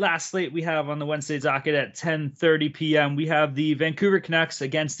to the last slate we have on the Wednesday docket at 10:30 p.m. We have the Vancouver Canucks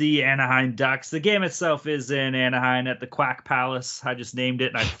against the Anaheim Ducks. The game itself is in Anaheim at the Quack Palace. I just named it,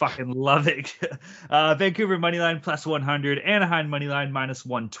 and I fucking love it. Vancouver moneyline plus 100, Anaheim moneyline minus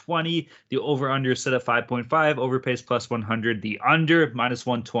 120. The over-under set at 5.5, overpace plus 100, the under minus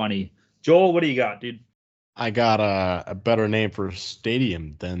 120. Joel, what do you got, dude? I got a better name for a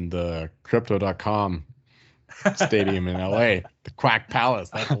stadium than the Crypto.com stadium in LA, the Quack Palace.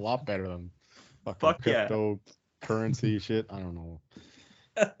 That's a lot better than fucking cryptocurrency shit. I don't know.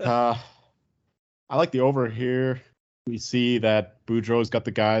 I like the over here. We see that Boudreau's got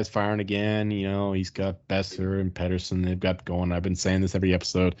the guys firing again. You know, he's got Besser and Pedersen. They've got going. I've been saying this every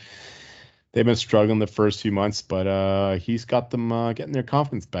episode. They've been struggling the first few months, but he's got them getting their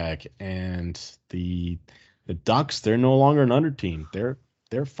confidence back. And the Ducks, they're no longer an under team. They're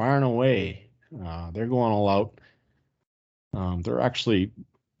firing away. They're going all out. They're actually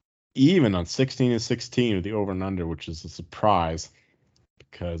even on 16-16 with the over and under, which is a surprise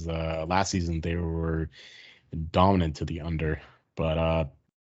because last season they were dominant to the under. But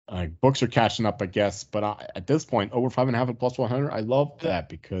books are catching up, I guess. But at this point, over 5.5 at plus 100, I love that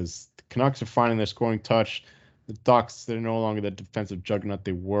because the Canucks are finding their scoring touch. The Ducks, they're no longer the defensive juggernaut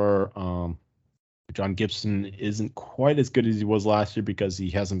they were. John Gibson isn't quite as good as he was last year because he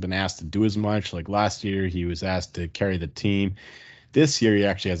hasn't been asked to do as much. Like last year, he was asked to carry the team. This year, he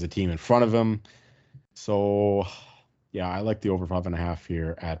actually has a team in front of him. So, yeah, I like the over 5.5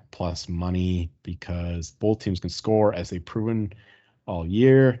 here at plus money because both teams can score as they've proven all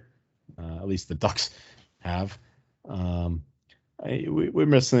year. At least the Ducks have. We're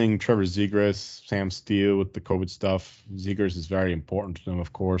missing Trevor Zegras, Sam Steele with the COVID stuff. Zegras is very important to them,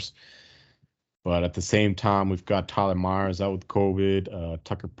 of course. But at the same time, we've got Tyler Myers out with COVID,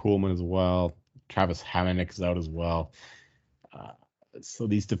 Tucker Poolman as well. Travis Hamonic is out as well. So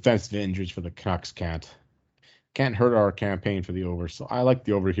these defensive injuries for the Canucks can't hurt our campaign for the over. So I like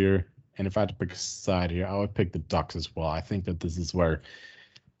the over here. And if I had to pick a side here, I would pick the Ducks as well. I think that this is where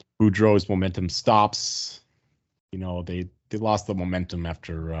Boudreau's momentum stops. You know, they lost the momentum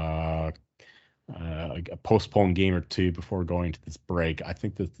after a postponed game or two before going to this break. I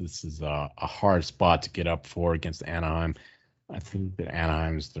think that this is a hard spot to get up for against Anaheim. I think that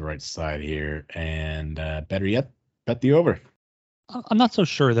Anaheim is the right side here. And better yet, bet the over. I'm not so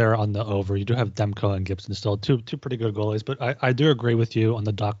sure there on the over. You do have Demko and Gibson still, two pretty good goalies, but I do agree with you on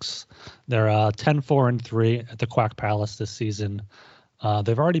the Ducks. They're 10-4-3 at the Quack Palace this season.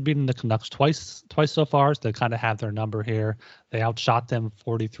 They've already beaten the Canucks twice so far, so they kind of have their number here. They outshot them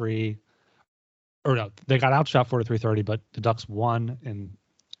 43, or no, they got outshot 43-30, but the Ducks won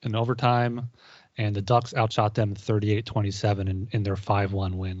in overtime, and the Ducks outshot them 38-27 in their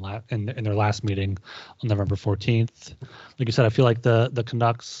 5-1 win in their last meeting on November 14th. Like you said, I feel like the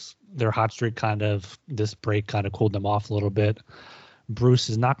Canucks, their hot streak this break kind of cooled them off a little bit. Bruce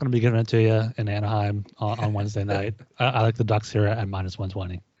is not going to be giving it to you in Anaheim on Wednesday night. I like the Ducks here at minus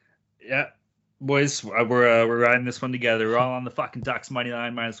 120. Yeah, boys, we're riding this one together. We're all on the fucking Ducks money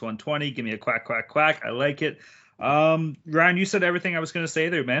line minus 120. Give me a quack, quack, quack. I like it. Ryan, you said everything I was going to say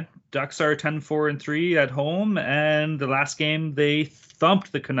there, man. Ducks are 10-4-3 at home, and the last game they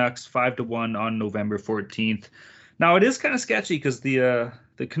thumped the Canucks 5-1 on November 14th. Now it is kind of sketchy because the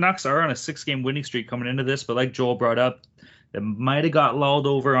Canucks are on a 6-game winning streak coming into this, but like Joel brought up, it might have got lulled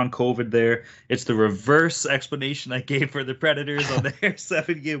over on COVID there. It's the reverse explanation I gave for the Predators on their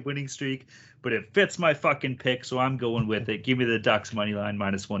 7-game winning streak, but it fits my fucking pick, so I'm going with it. Give me the Ducks money line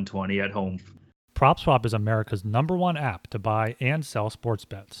minus 120 at home. PropSwap is America's #1 app to buy and sell sports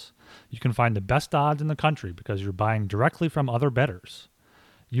bets. You can find the best odds in the country because you're buying directly from other bettors.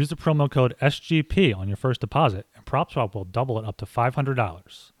 Use the promo code SGP on your first deposit, and PropSwap will double it up to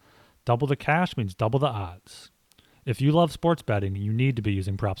 $500. Double the cash means double the odds. If you love sports betting, you need to be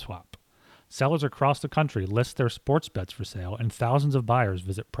using PropSwap. Sellers across the country list their sports bets for sale, and thousands of buyers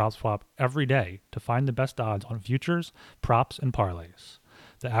visit PropSwap every day to find the best odds on futures, props, and parlays.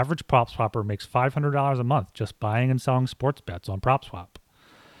 The average PropSwapper makes $500 a month just buying and selling sports bets on PropSwap.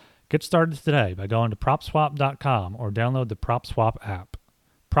 Get started today by going to PropSwap.com or download the PropSwap app.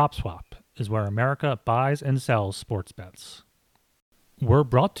 PropSwap is where America buys and sells sports bets. We're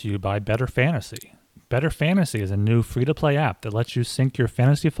brought to you by Better Fantasy. Better Fantasy is a new free-to-play app that lets you sync your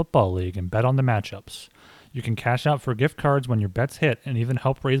fantasy football league and bet on the matchups. You can cash out for gift cards when your bets hit and even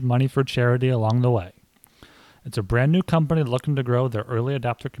help raise money for charity along the way. It's a brand new company looking to grow their early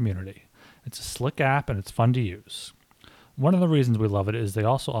adopter community, It's a slick app and it's fun to use. One of the reasons we love it is they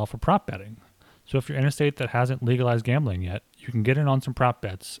also offer prop betting. So if you're in a state that hasn't legalized gambling yet, you can get in on some prop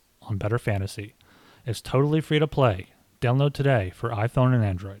bets on Better Fantasy. It's totally free to play. Download today for iPhone and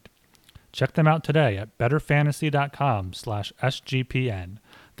Android. Check them out today at betterfantasy.com/SGPN.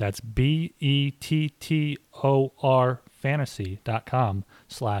 That's BETTOR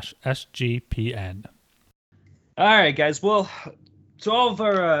fantasy.com/SGPN. All right, guys. Well, to all of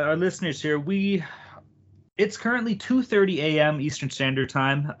our listeners here, it's currently 2:30 a.m. Eastern Standard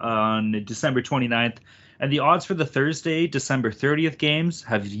Time on December 29th, and the odds for the Thursday, December 30th games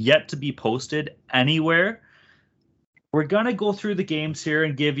have yet to be posted anywhere. We're going to go through the games here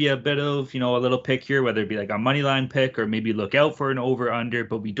and give you a bit of, a little pick here, whether it be like a money line pick or maybe look out for an over-under,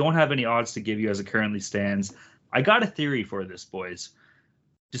 but we don't have any odds to give you as it currently stands. I got a theory for this, boys.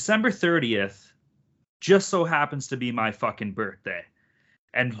 December 30th just so happens to be my fucking birthday.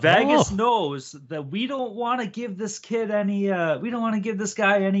 And Vegas knows that we don't want to give this kid we don't want to give this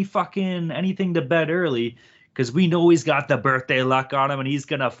guy anything to bet early, because we know he's got the birthday luck on him and he's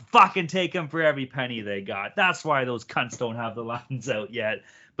going to fucking take him for every penny they got. That's why those cunts don't have the lines out yet.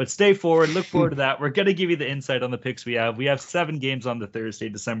 But stay forward. Look forward to that. We're going to give you the insight on the picks we have. We have 7 games on the Thursday,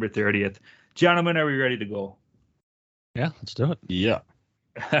 December 30th. Gentlemen, are we ready to go? Yeah, let's do it. Yeah.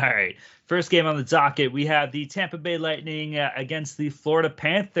 All right. First game on the docket, we have the Tampa Bay Lightning against the Florida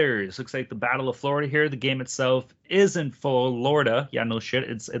Panthers. Looks like the Battle of Florida here. The game itself is in Florida. Yeah, no shit.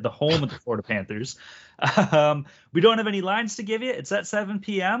 It's at the home of the Florida Panthers. We don't have any lines to give you. It's at 7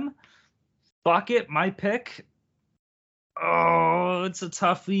 p.m. Fuck it. My pick. Oh, it's a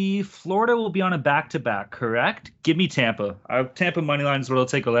toughie. Florida will be on a back-to-back, correct? Give me Tampa. Tampa money line is what I'll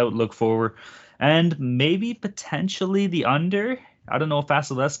take a look forward. And maybe potentially the under. I don't know if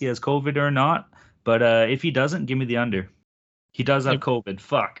Vasilevsky has COVID or not, but if he doesn't, give me the under. He does have COVID.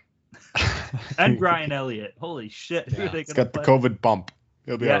 Fuck. And Brian Elliott. Holy shit. Yeah, he's got the COVID bump.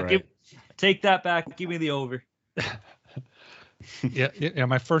 He'll be all right. Take that back. Give me the over. Yeah.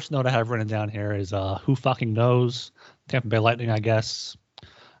 My first note I have written down here is who fucking knows? Tampa Bay Lightning, I guess.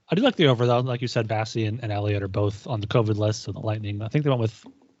 I do like the over, though. Like you said, Vasi and Elliott are both on the COVID list, so the Lightning. I think they went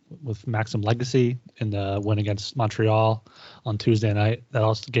with Maxim Legacy in the win against Montreal on Tuesday night. That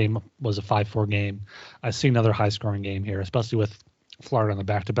also game was a 5-4 game. I see another high-scoring game here, especially with Florida on the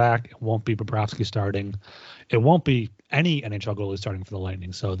back-to-back. It won't be Bobrovsky starting. It won't be any NHL goalie starting for the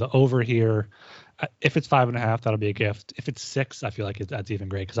Lightning. So the over here, if it's 5.5, that'll be a gift. If it's 6, I feel like that's even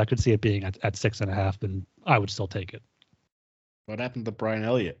great, because I could see it being at 6.5, and I would still take it. What happened to Brian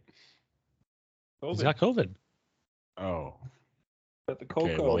Elliott? He's got COVID. Oh. The Coco.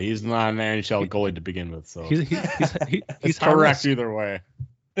 Okay, well, he's not an NHL goalie to begin with, so he's correct either way.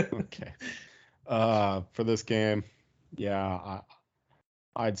 Okay. For this game, yeah,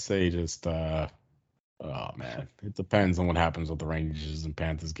 I'd say just oh man, it depends on what happens with the Rangers and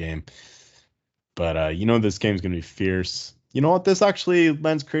Panthers game. But this game's gonna be fierce. You know what? This actually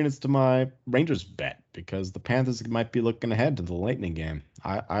lends credence to my Rangers bet, because the Panthers might be looking ahead to the Lightning game.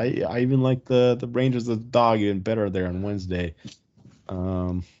 I even like the Rangers as a dog even better there on Wednesday.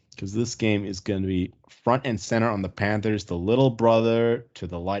 Because this game is going to be front and center on the Panthers, the little brother to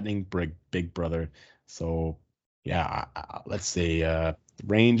the Lightning big brother. So, yeah, let's say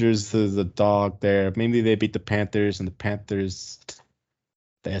Rangers is the dog there. Maybe they beat the Panthers, and the Panthers,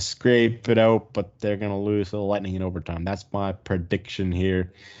 they scrape it out, but they're going to lose to the Lightning in overtime. That's my prediction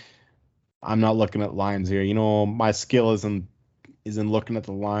here. I'm not looking at lines here. My skill isn't looking at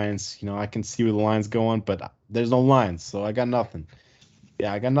the lines. I can see where the line's going, but there's no lines, so I got nothing.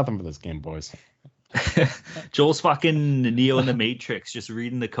 Yeah, I got nothing for this game, boys. Joel's fucking Neo in the Matrix, just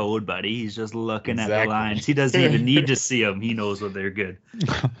reading the code, buddy. He's just looking at the lines. He doesn't even need to see them. He knows when they're good.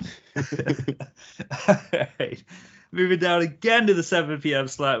 All right. Moving down again to the 7 p.m.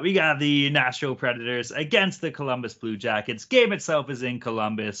 slot, we got the Nashville Predators against the Columbus Blue Jackets. Game itself is in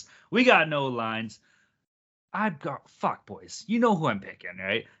Columbus. We got no lines. Fuck, boys. You know who I'm picking,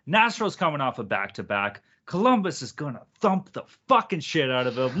 right? Nashville's coming off a back-to-back. Columbus is going to thump the fucking shit out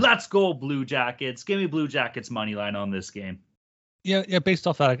of them. Let's go, Blue Jackets. Give me Blue Jackets money line on this game. Yeah. Based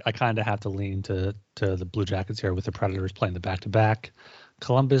off that, I kind of have to lean to the Blue Jackets here with the Predators playing the back-to-back.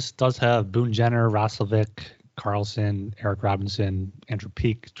 Columbus does have Boone Jenner, Roslovic, Carlson, Eric Robinson, Andrew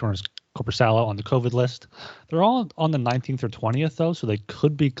Peak, Jonas Korpisalo on the COVID list. They're all on the 19th or 20th, though, so they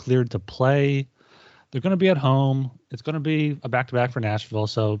could be cleared to play. They're going to be at home. It's going to be a back-to-back for Nashville,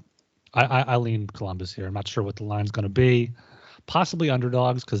 so I lean Columbus here. I'm not sure what the line's going to be. Possibly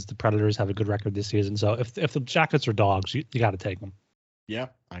underdogs, because the Predators have a good record this season. So if the Jackets are dogs, you got to take them. Yeah,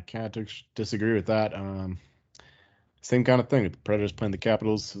 I can't disagree with that. same kind of thing. If the Predators playing the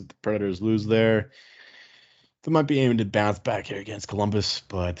Capitals, if the Predators lose there, they might be aiming to bounce back here against Columbus,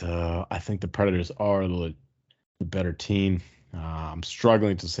 but I think the Predators are the better team. I'm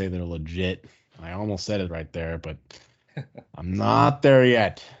struggling to say they're legit. I almost said it right there, but I'm not there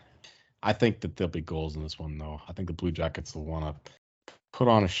yet. I think that there'll be goals in this one, though. I think the Blue Jackets will want to put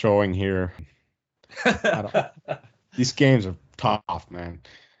on a showing here. These games are tough, man.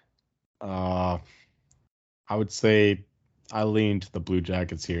 I would say I lean to the Blue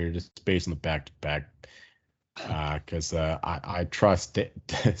Jackets here, just based on the back-to-back, because I trust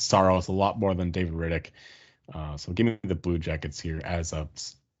Saros a lot more than David Riddick. So give me the Blue Jackets here as a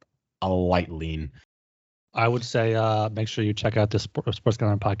light lean. I would say make sure you check out the Sports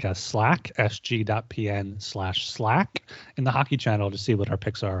Gambling Podcast Slack, sg.pn/Slack, in the Hockey Channel to see what our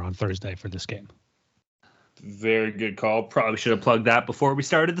picks are on Thursday for this game. Very good call. Probably should have plugged that before we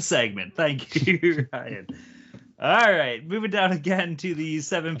started the segment. Thank you, Ryan. All right, moving down again to the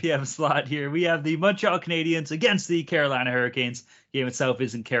 7 p.m. slot here. We have the Montreal Canadiens against the Carolina Hurricanes. Game itself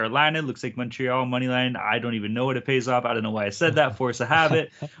is in Carolina. Looks like Montreal money line. I don't even know what it pays off. I don't know why I said that. Force a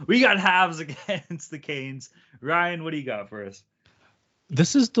habit. We got halves against the Canes. Ryan, what do you got for us?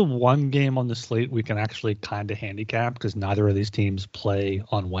 This is the one game on the slate we can actually kind of handicap because neither of these teams play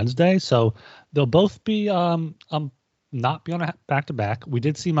on Wednesday. So they'll both be not be on a back-to-back. We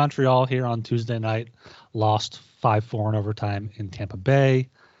did see Montreal here on Tuesday night, lost 5-4 in overtime in Tampa Bay.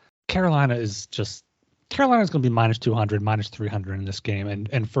 Carolina's going to be minus 200, minus 300 in this game,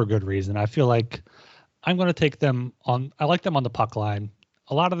 and for good reason. I feel like I'm going to take them on. I like them on the puck line.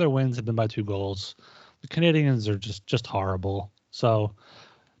 A lot of their wins have been by 2 goals. The Canadians are just horrible. So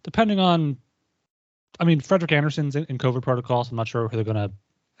depending on, Frederik Andersen's in COVID protocols. I'm not sure who they're going to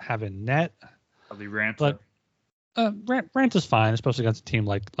have in net. Probably Raanta. But Raanta is fine, especially against a team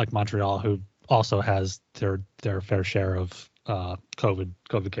like Montreal, who also has their fair share of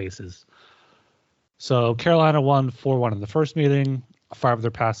COVID cases. So Carolina won 4-1 in the first meeting. 5 of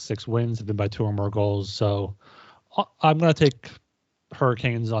their past 6 wins have been by 2 or more goals. So I'm going to take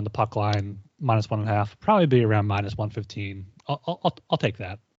Hurricanes on the puck line, minus 1.5. Probably be around minus 115. I'll take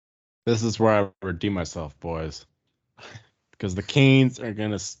that. This is where I redeem myself, boys, because the Canes are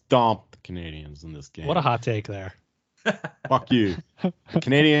going to stomp the Canadians in this game. What a hot take there. Fuck you.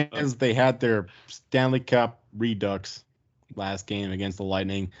 Canadians, they had their Stanley Cup redux last game against the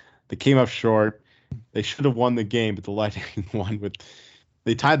Lightning. They came up short. They should have won the game, but the Lightning won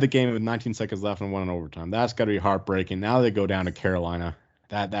they tied the game with 19 seconds left and won in overtime. That's got to be heartbreaking. Now they go down to Carolina.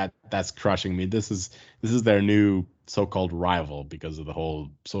 That's crushing me. This is their new so-called rival because of the whole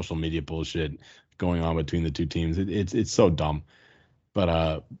social media bullshit going on between the two teams. It's so dumb.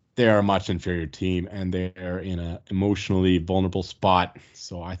 But they are a much inferior team, and they're in an emotionally vulnerable spot.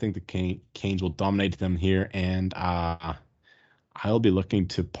 So I think the Canes will dominate them here, and I'll be looking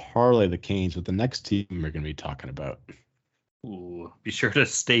to parlay the Canes with the next team we're going to be talking about. Ooh, be sure to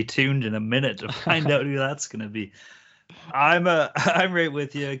stay tuned in a minute to find out who that's going to be. I'm right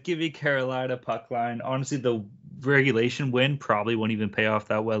with you. Give me Carolina puck line. Honestly, the regulation win probably won't even pay off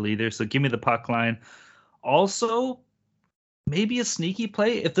that well either. So give me the puck line. Also, maybe a sneaky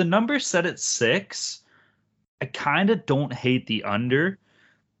play. If the number's set at 6, I kind of don't hate the under.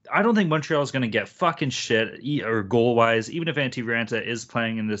 I don't think Montreal is going to get fucking shit or goal-wise, even if Antti Raanta is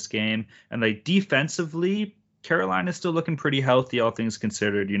playing in this game. And like defensively, Carolina's still looking pretty healthy, all things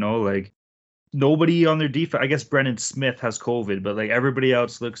considered. Like nobody on their defense. I guess Brendan Smith has COVID, but like everybody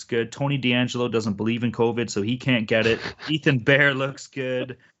else looks good. Tony DeAngelo doesn't believe in COVID, so he can't get it. Ethan Bear looks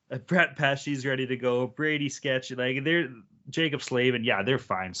good. Brett Pesci's ready to go. Brady Sketch, they're Jacob Slavin, they're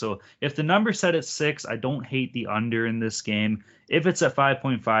fine. So if the number's set at 6, I don't hate the under in this game. If it's at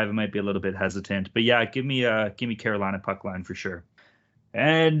 5.5, I might be a little bit hesitant. But give me Carolina puck line for sure.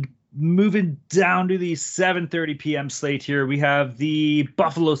 And moving down to the 7:30 p.m. slate here, we have the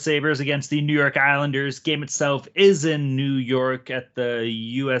Buffalo Sabres against the New York Islanders. Game itself is in New York at the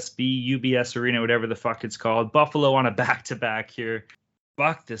UBS Arena, whatever the fuck it's called. Buffalo on a back-to-back here.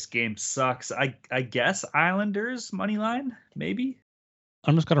 Fuck, this game sucks. I guess Islanders money line, maybe.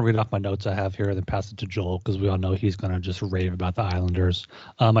 I'm just going to read off my notes I have here and then pass it to Joel because we all know he's going to just rave about the Islanders.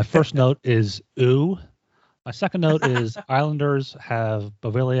 My first note is ooh. My second note is Islanders have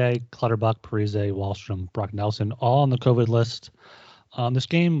Beauvillier, Clutterbuck, Parise, Wahlstrom, Brock Nelson all on the COVID list. This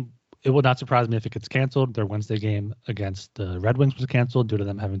game, it would not surprise me if it gets canceled. Their Wednesday game against the Red Wings was canceled due to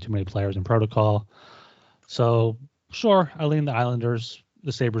them having too many players in protocol. So, sure, I lean the Islanders.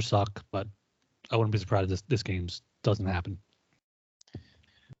 The Sabres suck, but I wouldn't be surprised if this game doesn't happen.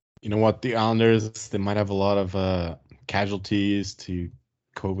 You know what? The Islanders, they might have a lot of casualties to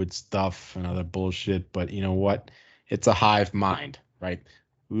COVID stuff and other bullshit, but you know what? it's a hive mind, right?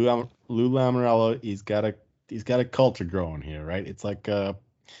 Lou Lamoriello, he's got a culture growing here, right? It's like a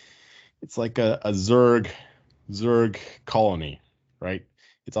Zerg colony, right?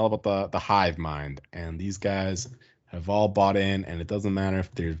 It's all about the hive mind, and these guys have all bought in, and it doesn't matter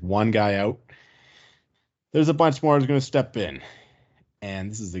if there's one guy out, there's a bunch more who's going to step in.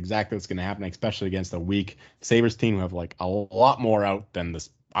 And this is exactly what's going to happen, especially against a weak Sabres team who have like a lot more out than the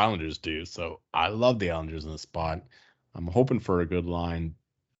Islanders do. So I love the Islanders in the spot. I'm hoping for a good line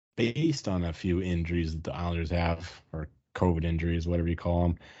based on a few injuries that the Islanders have, or COVID injuries, whatever you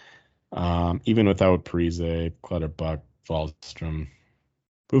call them. Even without Parise, Clutterbuck, Wahlstrom,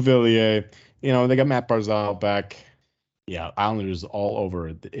 Bouvillier, they got Matt Barzal back. Yeah, Islanders all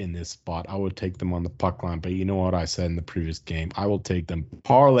over in this spot. I would take them on the puck line, but you know what I said in the previous game? I will take them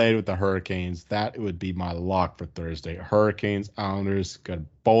parlayed with the Hurricanes. That would be my lock for Thursday. Hurricanes, Islanders could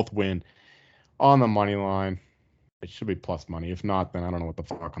both win on the money line. It should be plus money. If not, then I don't know what the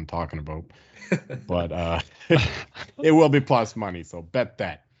fuck I'm talking about. But it will be plus money, so bet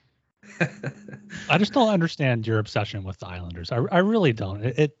that. I just don't understand your obsession with the Islanders. I really don't.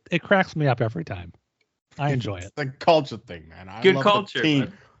 It cracks me up every time. I enjoy it. It's the culture thing, man. I Good love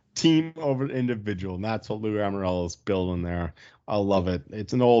culture. Team over individual, and that's what Lou Lamoriello is building there. I love it.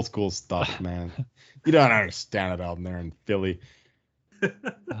 It's an old school stuff, man. You don't understand it out there in Philly. All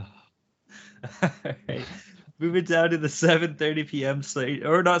right. Moving down to the 7:30 p.m. slate,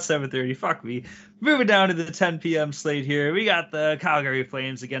 or not 7:30, fuck me. Moving down to the 10 p.m. slate here, we got the Calgary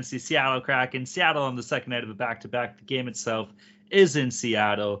Flames against the Seattle Kraken. Seattle on the second night of a back-to-back. The game itself is in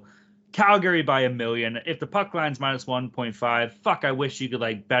Seattle. Calgary by 1 million. If the puck line's minus 1.5, fuck, I wish you could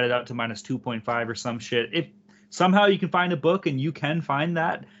like bet it out to minus 2.5 or some shit. If somehow you can find a book and you can find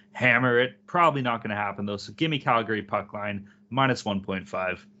that, hammer it. Probably not going to happen though. So give me Calgary puck line minus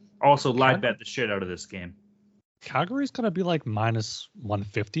 1.5. Also live bet the shit out of this game. Calgary's gonna be like minus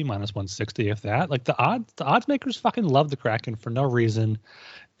 150, minus 160, if that. Like the odds makers fucking love the Kraken for no reason.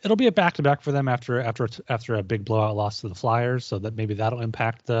 It'll be a back-to-back for them after a big blowout loss to the Flyers, so that maybe that'll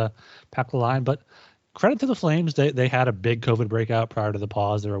impact the line. But credit to the Flames, they had a big COVID breakout prior to the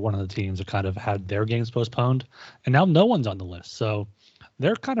pause. They were one of the teams that kind of had their games postponed, and now no one's on the list. So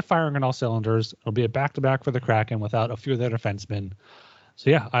they're kind of firing on all cylinders. It'll be a back-to-back for the Kraken without a few of their defensemen. So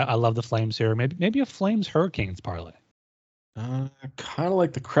yeah, I love the Flames here. Maybe a Flames Hurricanes parlay. Kind of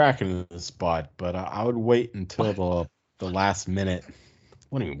like the Kraken in this spot, but I would wait until the last minute.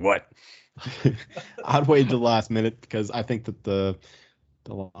 What? I'd wait the last minute because I think that the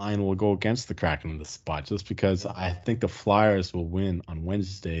line will go against the Kraken in this spot, just because I think the Flyers will win on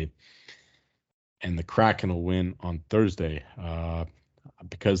Wednesday and the Kraken will win on Thursday.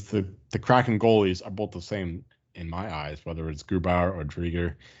 Because the Kraken goalies are both the same in my eyes, whether it's Grubauer or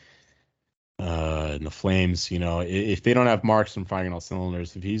Drieger. And the Flames, if they don't have Markstrom firing all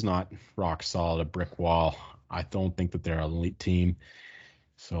cylinders, if he's not rock solid, a brick wall, I don't think that they're an elite team.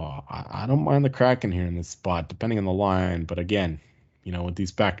 So I don't mind the Kraken here in this spot, depending on the line. But again, with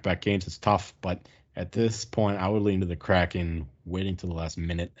these back-to-back games, it's tough. But at this point, I would lean to the Kraken, waiting to the last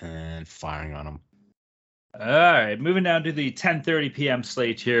minute and firing on them. All right, moving down to the 10:30 p.m.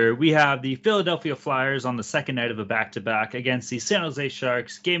 slate here. We have the Philadelphia Flyers on the second night of a back-to-back against the San Jose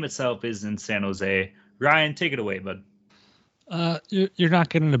Sharks. Game itself is in San Jose. Ryan, take it away, bud. You're not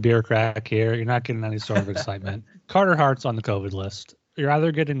getting a beer crack here. You're not getting any sort of excitement. Carter Hart's on the COVID list. You're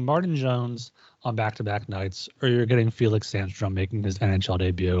either getting Martin Jones on back-to-back nights, or you're getting Felix Sandstrom making his NHL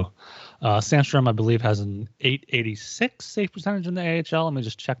debut. Sandstrom, I believe, has an 886 save percentage in the AHL. Let me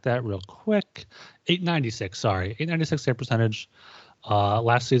just check that real quick. 896 save percentage.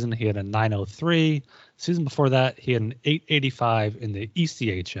 Last season, he had a 903. Season before that, he had an 885 in the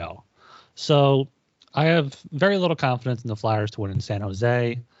ECHL. So I have very little confidence in the Flyers to win in San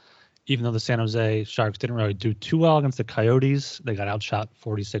Jose. Even though the San Jose Sharks didn't really do too well against the Coyotes, they got outshot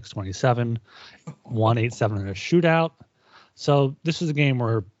 46-27, 1-8-7 in a shootout. So this is a game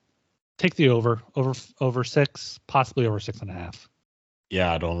where take the over 6, possibly over 6.5.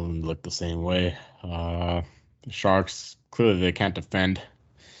 Yeah, I don't look the same way. The Sharks, clearly they can't defend,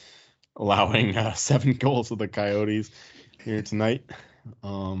 allowing 7 goals to the Coyotes here tonight.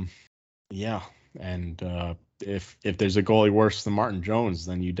 Yeah, and if there's a goalie worse than Martin Jones,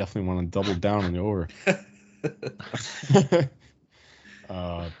 then you definitely want to double down on the over.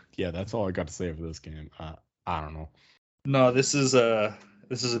 Yeah, that's all I got to say for this game. I don't know. No, this is a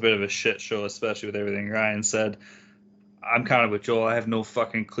bit of a shit show, especially with everything Ryan said. I'm kind of with Joel. I have no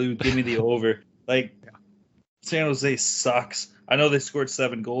fucking clue. Give me the over. San Jose sucks. I know they scored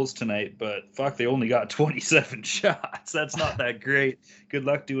 7 goals tonight, but fuck, they only got 27 shots. That's not that great. Good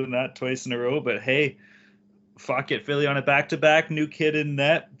luck doing that twice in a row. But hey, Fuck it, Philly on a back-to-back, new kid in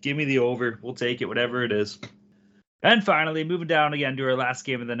net. Give me the over. We'll take it, whatever it is. And finally, moving down again to our last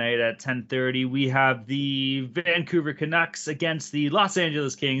game of the night at 10:30, we have the Vancouver Canucks against the Los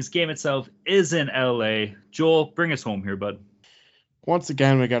Angeles Kings. Game itself is in LA. Joel, bring us home here, bud. Once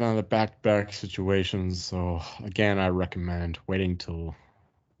again, we got another back-to-back situations. So again, I recommend waiting till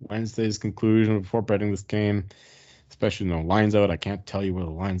Wednesday's conclusion before betting this game, especially no lines out. I can't tell you where the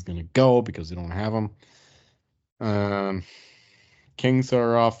line's going to go because they don't have them. Kings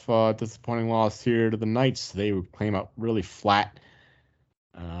are off disappointing loss here to the Knights. They came out really flat.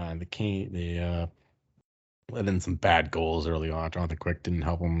 They let in some bad goals early on. Jonathan Quick didn't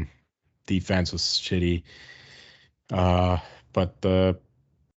help them. Defense was shitty. But the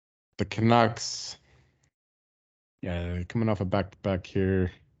Canucks, they're coming off a back-to-back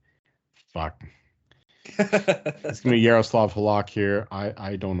here. Fuck. It's going to be Yaroslav Halak here.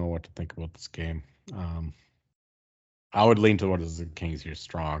 I don't know what to think about this game. I would lean towards the Kings here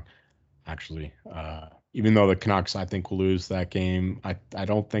strong, actually. Even though the Canucks, I think, will lose that game. I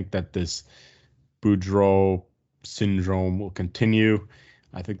don't think that this Boudreau syndrome will continue.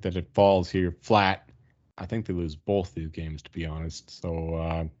 I think that it falls here flat. I think they lose both these games, to be honest. So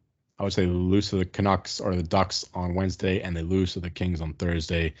I would say they lose to the Canucks or the Ducks on Wednesday, and they lose to the Kings on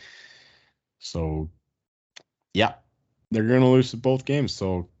Thursday. So, yeah, they're going to lose to both games.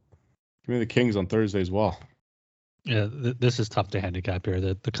 So give me the Kings on Thursday as well. Yeah, this is tough to handicap here.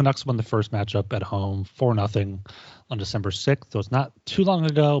 The Canucks won the first matchup at home 4-0 on December 6th. So it's not too long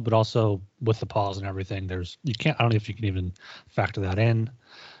ago, but also with the pause and everything, I don't know if you can even factor that in.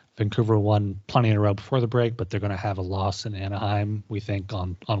 Vancouver won plenty in a row before the break, but they're going to have a loss in Anaheim, we think,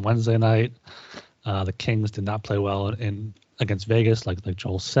 on Wednesday night. The Kings did not play well against Vegas, like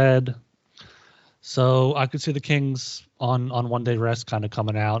Joel said. So I could see the Kings on 1 day rest kind of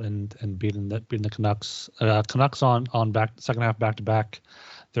coming out and beating the Canucks. Canucks on second half back to back.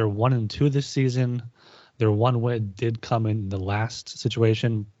 They're 1-2 this season. Their one win did come in the last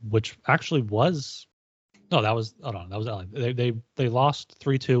situation, which actually was that was LA. They lost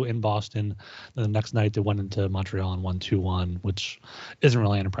 3-2 in Boston. Then the next night they went into Montreal and won 2-1, which isn't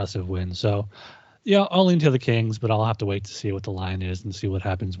really an impressive win. So yeah, I'll lean to the Kings, but I'll have to wait to see what the line is and see what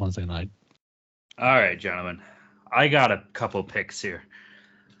happens Wednesday night. All right, gentlemen. I got a couple picks here.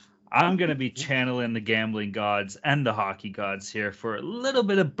 I'm going to be channeling the gambling gods and the hockey gods here for a little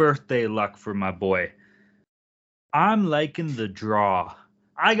bit of birthday luck for my boy. I'm liking the draw.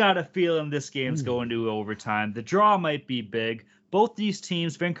 I got a feeling this game's going to overtime. The draw might be big. Both these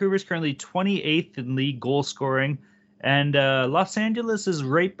teams, Vancouver's currently 28th in league goal scoring, and Los Angeles is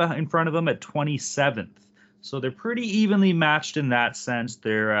right in front of them at 27th. So they're pretty evenly matched in that sense.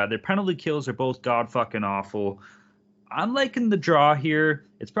 Their penalty kills are both god fucking awful. I'm liking the draw here.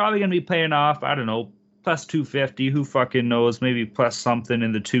 It's probably going to be paying off, I don't know, plus 250. Who fucking knows? Maybe plus something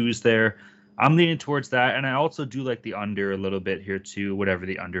in the twos there. I'm leaning towards that. And I also do like the under a little bit here too, whatever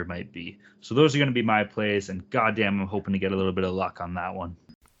the under might be. So those are going to be my plays. And goddamn, I'm hoping to get a little bit of luck on that one.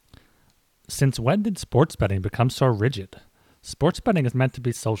 Since when did sports betting become so rigid? Sports betting is meant to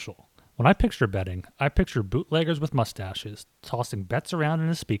be social. When I picture betting, I picture bootleggers with mustaches tossing bets around in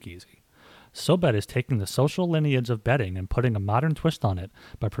a speakeasy. SoBet is taking the social lineage of betting and putting a modern twist on it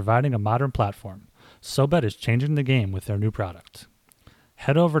by providing a modern platform. SoBet is changing the game with their new product.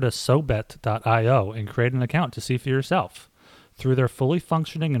 Head over to SoBet.io and create an account to see for yourself. Through their fully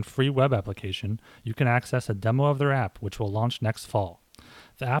functioning and free web application, you can access a demo of their app, which will launch next fall.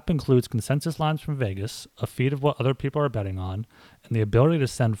 The app includes consensus lines from Vegas, a feed of what other people are betting on, and the ability to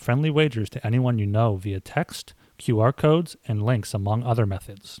send friendly wagers to anyone you know via text, QR codes, and links, among other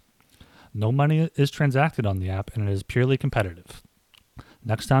methods. No money is transacted on the app, and it is purely competitive.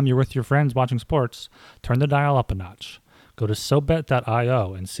 Next time you're with your friends watching sports, turn the dial up a notch. Go to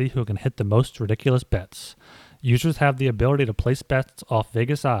SoBet.io and see who can hit the most ridiculous bets. Users have the ability to place bets off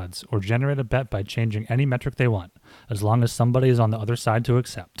Vegas odds or generate a bet by changing any metric they want, as long as somebody is on the other side to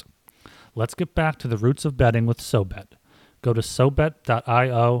accept. Let's get back to the roots of betting with SoBet. Go to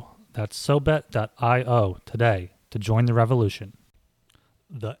SoBet.io, that's SoBet.io today to join the revolution.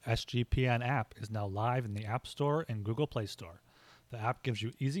 The SGPN app is now live in the App Store and Google Play Store. The app gives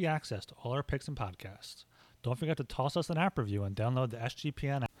you easy access to all our picks and podcasts. Don't forget to toss us an app review and download the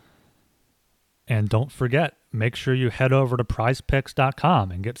SGPN app. And don't forget, make sure you head over to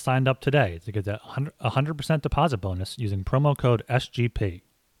prizepicks.com and get signed up today to get that 100% deposit bonus using promo code SGP.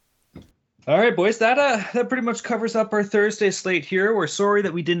 All right, boys, that pretty much covers up our Thursday slate here. We're sorry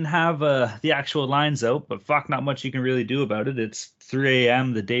that we didn't have the actual lines out, but fuck, not much you can really do about it. It's 3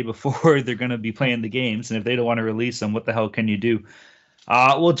 a.m. the day before they're going to be playing the games, and if they don't want to release them, what the hell can you do?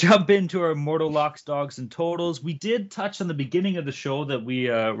 We'll jump into our mortal locks, dogs, and totals. We did touch on the beginning of the show that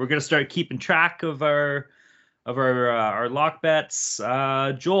we're going to start keeping track of our lock bets.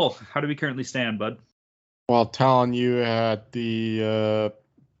 Joel, how do we currently stand, bud? Well, Talon, you had the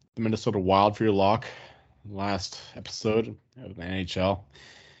Minnesota Wild for your lock last episode of the NHL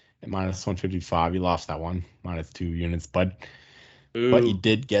at minus 155. You lost that one, minus 2 units, bud. But you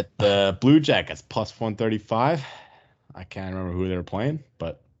did get the Blue Jackets plus 135. I can't remember who they were playing,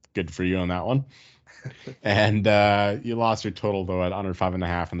 but good for you on that one. And you lost your total, though, at under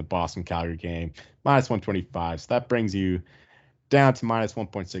 5.5 in the Boston-Calgary game, minus 125. So that brings you down to minus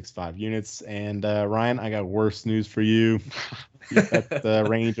 1.65 units. And Ryan, I got worse news for you. You got the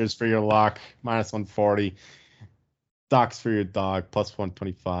Rangers for your lock, minus 140. Ducks for your dog, plus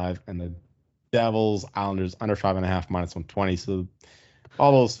 125. And the Devils, Islanders, under 5.5, minus 120. So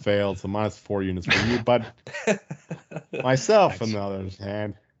all those failed. So minus 4 units for you, bud. Myself, on the other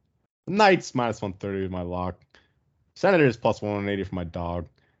hand, Knights, minus 130 with my lock. Senators, plus 180 for my dog.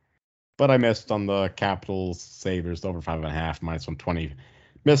 But I missed on the Capitals, Sabres, over 5.5, minus 120.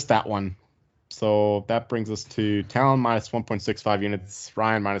 Missed that one. So that brings us to Talon, minus 1.65 units.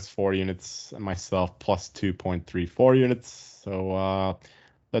 Ryan, minus 4 units. And myself, plus 2.34 units. So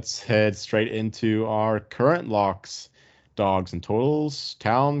let's head straight into our current locks, dogs, and totals.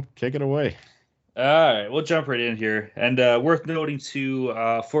 Talon, kick it away. All right, we'll jump right in here. And worth noting, too,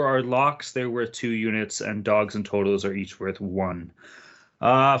 for our locks, they're worth 2 units, and dogs and totals are each worth 1.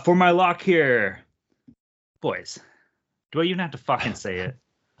 For my lock here, boys, do I even have to fucking say it?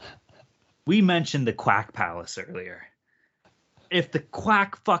 We mentioned the Quack Palace earlier. If the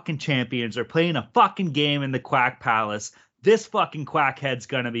Quack fucking champions are playing a fucking game in the Quack Palace, this fucking quackhead's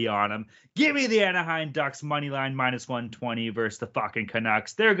gonna be on them. Give me the Anaheim Ducks money line minus 120 versus the fucking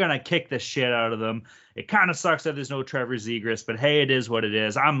Canucks. They're gonna kick the shit out of them. It kind of sucks that there's no Trevor Zegras, but hey, it is what it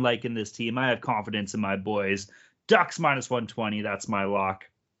is. I'm liking this team. I have confidence in my boys. Ducks minus 120. That's my lock.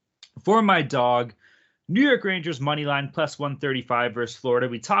 For my dog, New York Rangers money line plus 135 versus Florida.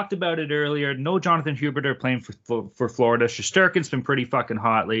 We talked about it earlier. No Jonathan Huberdeau playing for Florida. Shesterkin's been pretty fucking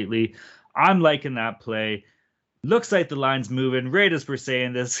hot lately. I'm liking that play. Looks like the line's moving. Right as we're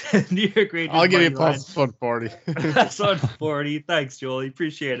saying this, New York Rangers. I'll give you plus 140. Plus 140. Thanks, Joel.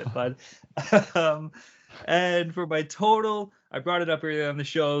 Appreciate it, bud. And for my total, I brought it up earlier on the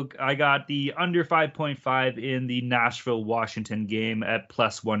show. I got the under 5.5 in the Nashville-Washington game at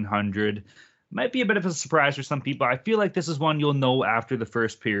plus 100. Might be a bit of a surprise for some people. I feel like this is one you'll know after the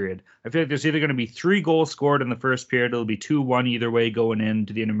first period. I feel like there's either going to be 3 goals scored in the first period. It'll be 2-1 either way going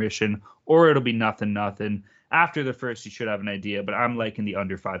into the intermission, or it'll be 0-0. After the first, you should have an idea, but I'm liking the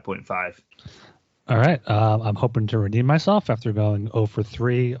under 5.5. All right. I'm hoping to redeem myself after going 0 for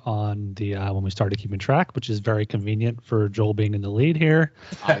 3 on the when we started keeping track, which is very convenient for Joel being in the lead here.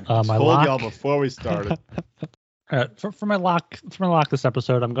 I told y'all before we started. For my lock this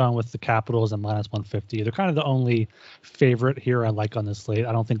episode, I'm going with the Capitals at minus 150. They're kind of the only favorite here I like on this slate.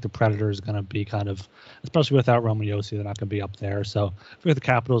 I don't think the Predators is going to be especially without Roman Josi, they're not going to be up there. So we have the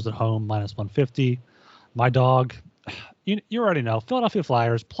Capitals at home, minus 150. My dog, you already know, Philadelphia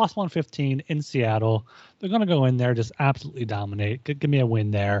Flyers, plus 115 in Seattle. They're going to go in there, just absolutely dominate. Give me a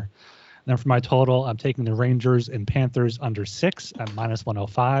win there. And then for my total, I'm taking the Rangers and Panthers under 6 at minus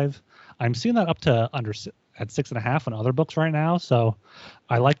 105. I'm seeing that up to at 6.5 on other books right now. So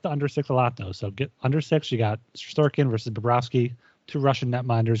I like the under 6 a lot, though. So get under 6. You got Shesterkin versus Bobrovsky. 2 Russian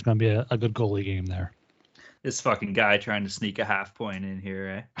netminders. Going to be a good goalie game there. This fucking guy trying to sneak a half point in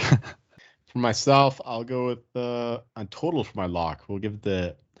here, eh? For myself, I'll go with a total for my lock. We'll give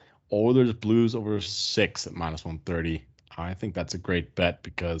the Oilers Blues over 6 at minus 130. I think that's a great bet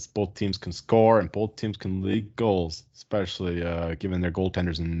because both teams can score and both teams can lead goals, especially given their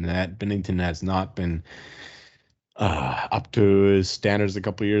goaltenders in net. Binnington has not been up to his standards a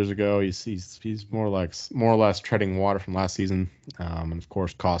couple of years ago. He's more or less treading water from last season. And of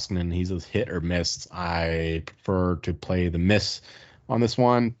course, Koskinen, he's a hit or miss. I prefer to play the miss on this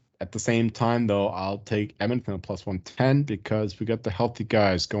one. At the same time, though, I'll take Edmonton at plus 110 because we got the healthy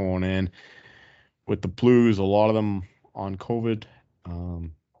guys going in. With the Blues, a lot of them on COVID.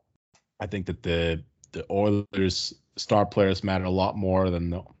 I think that the Oilers star players matter a lot more than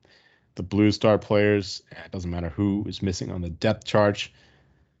the Blues star players. It doesn't matter who is missing on the depth chart.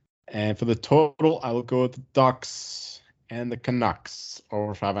 And for the total, I will go with the Ducks and the Canucks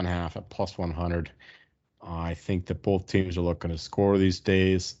over 5.5 at plus 100. I think that both teams are looking to score these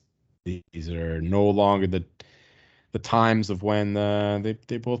days. These are no longer the times of when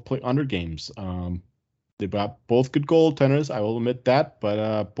they both play under games. they've got both good goaltenders. I will admit that,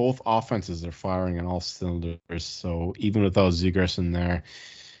 but both offenses are firing on all cylinders. So even without Zegras in there,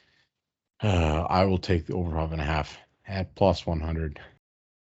 I will take the over 5.5 at plus 100.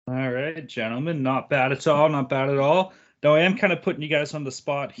 All right, gentlemen, not bad at all, not bad at all. Now I am kind of putting you guys on the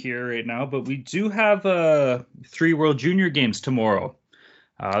spot here right now, but we do have 3 World Junior games tomorrow.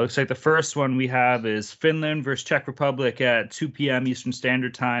 Looks like the first one we have is Finland versus Czech Republic at 2 p.m. Eastern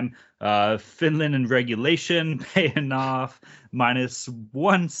Standard Time. Finland in regulation, paying off minus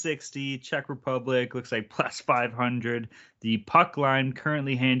 160. Czech Republic looks like plus 500. The puck line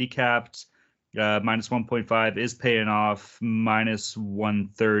currently handicapped minus 1.5 is paying off minus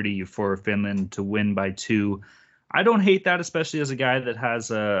 130 for Finland to win by 2. I don't hate that, especially as a guy that has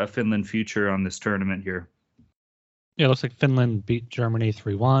a Finland future on this tournament here. Yeah, it looks like Finland beat Germany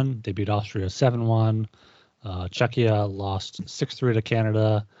 3-1. They beat Austria 7-1. Czechia lost 6-3 to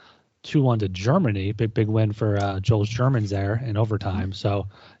Canada, 2-1 to Germany. Big win for Joel's Germans there in overtime. So,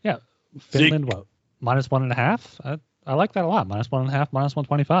 yeah, Finland, what, minus 1.5? I like that a lot. Minus 1.5, minus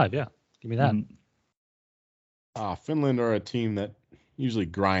 125. Yeah, give me that. Finland are a team that usually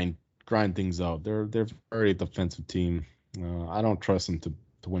grind things out. They're a very defensive team. I don't trust them to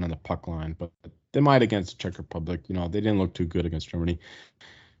win on the puck line, but they might against the Czech Republic. You know, they didn't look too good against Germany.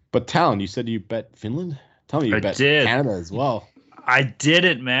 But Talon, you said you bet Finland? Tell me you bet Canada as well. I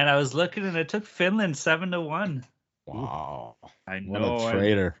didn't, man. I was looking and I took Finland 7-1. Wow. I know. What a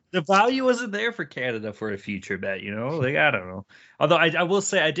traitor. The value wasn't there for Canada for a future bet, you know? Like, I don't know. Although I will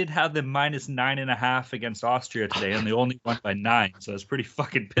say I did have them minus 9.5 against Austria today, and they only won by 9. So I was pretty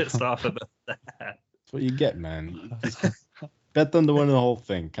fucking pissed off about that. That's what you get, man. Just bet them to win the whole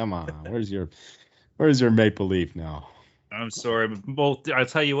thing. Come on. Where's your Maple Leaf now? I'm sorry, but both. I'll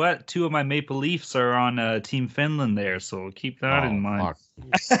tell you what. 2 of my Maple Leafs are on Team Finland there, so keep that in mind.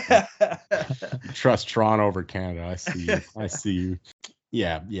 Trust Toronto over Canada. I see you.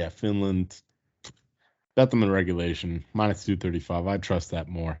 Yeah. Finland. Bet them in regulation. Minus 235. I trust that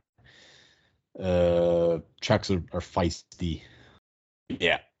more. Czechs are feisty.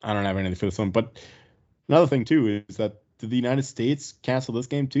 Yeah, I don't have anything for this one. But another thing too is that did the United States cancel this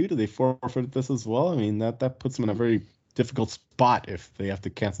game too? Do they forfeit this as well? I mean, that puts them in a very difficult spot if they have to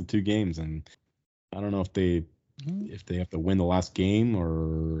cancel 2 games, and I don't know if they have to win the last game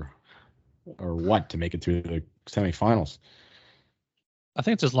or what to make it to the semifinals. I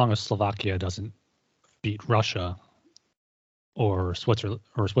think it's as long as Slovakia doesn't beat Russia or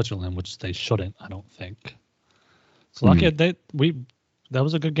Switzerland, which they shouldn't, I don't think. Slovakia, that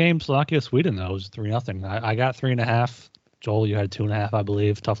was a good game. Slovakia Sweden, though, was 3-0. I got 3.5. Joel, you had 2.5, I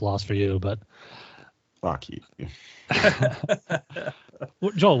believe. Tough loss for you, but fuck you.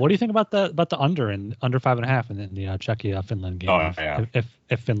 Joel, what do you think about the under 5.5 and then the Czechia Finland game? Oh, yeah.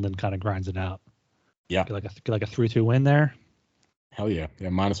 If Finland kind of grinds it out, yeah, like a 3-2 win there. Hell yeah,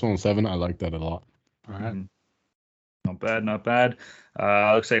 minus 107. I like that a lot. All right, not bad.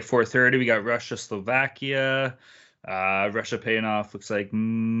 Looks like 4:30. We got Russia Slovakia. Russia paying off. Looks like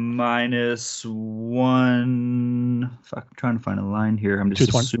minus 1. Fuck, I'm trying to find a line here. I'm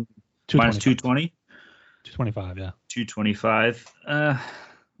just assuming minus 220. 225, yeah. 225.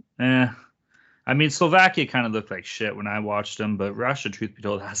 I mean, Slovakia kind of looked like shit when I watched them, but Russia, truth be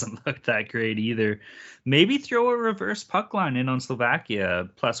told, hasn't looked that great either. Maybe throw a reverse puck line in on Slovakia,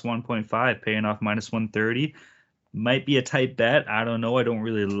 plus 1.5, paying off minus 130. Might be a tight bet. I don't know. I don't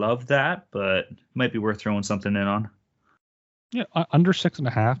really love that, but might be worth throwing something in on. Yeah, under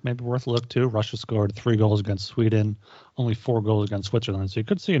 6.5, maybe worth a look too. Russia scored 3 goals against Sweden, only 4 goals against Switzerland. So you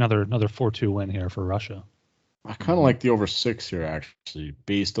could see another 4-2 win here for Russia. I kind of like the over 6 here, actually,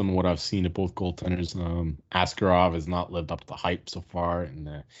 based on what I've seen of both goaltenders. Askarov has not lived up to the hype so far,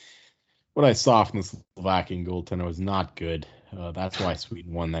 and what I saw from the Slovakian goaltender was not good. That's why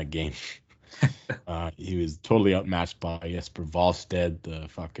Sweden won that game. He was totally outmatched by Jesper Wallstedt, the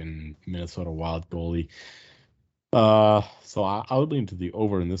fucking Minnesota Wild goalie. So I would lean to the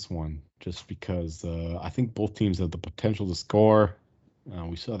over in this one, just because I think both teams have the potential to score.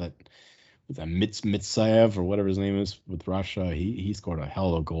 We saw that with that Mitsayev or whatever his name is with Russia. He scored a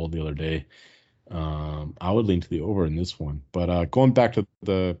hell of a goal the other day. I would lean to the over in this one. But going back to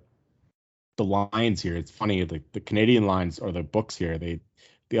the lines here, it's funny. The Canadian lines or the books here, they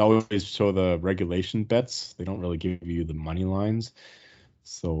always show the regulation bets. They don't really give you the money lines.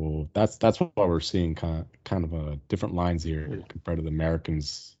 So that's what we're seeing, kind of different lines here compared to the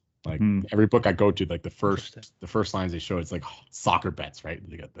Americans. Like every book I go to, like the first lines they show, it's like soccer bets, right?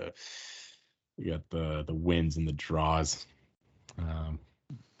 You got the wins and the draws. But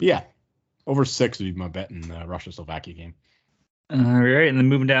yeah, over 6 would be my bet in the Russia Slovakia game. All right, and then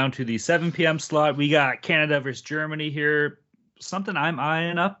moving down to the 7 p.m. slot, we got Canada versus Germany here. Something I'm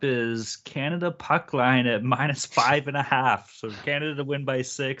eyeing up is Canada puck line at -5.5. So Canada to win by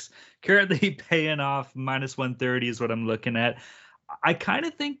 6. Currently paying off -130 is what I'm looking at. I kind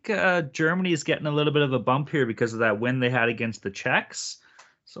of think Germany is getting a little bit of a bump here because of that win they had against the Czechs.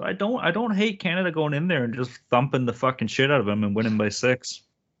 So I don't hate Canada going in there and just thumping the fucking shit out of them and winning by 6.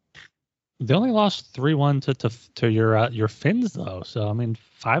 They only lost 3-1 to your Finns though. So I mean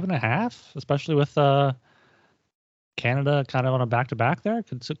 5.5, especially with Canada kind of on a back-to-back there,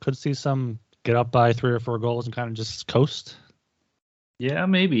 could see some get up by 3 or 4 goals and kind of just coast. Yeah,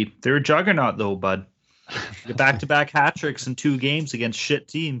 maybe. They're a juggernaut though, bud. The back-to-back hat tricks in 2 games against shit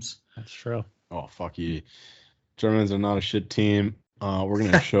teams. That's true. Oh, fuck you. Germans are not a shit team. We're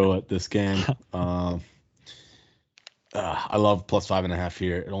going to show it this game. I love +5.5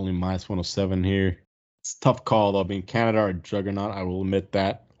 here. At only -107 here. It's a tough call, though. I mean, Canada are a juggernaut. I will admit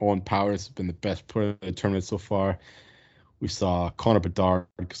that. Owen Powers has been the best player in the tournament so far. We saw Connor Bedard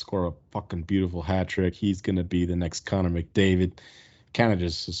score a fucking beautiful hat trick. He's going to be the next Connor McDavid.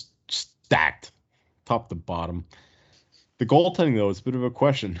 Canada's just stacked, top to bottom. The goaltending, though, is a bit of a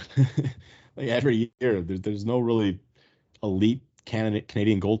question. Like every year, there's no really elite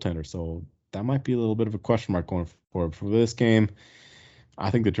Canadian goaltender, so that might be a little bit of a question mark going forward. For this game, I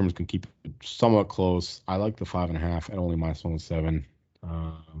think the Germans can keep it somewhat close. I like the 5.5 at only -107.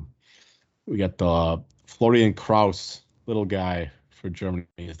 We got the Florian Kraus, little guy for Germany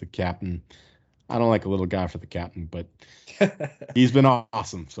as the captain. I don't like a little guy for the captain, but he's been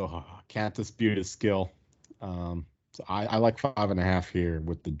awesome, so can't dispute his skill. So I like 5.5 here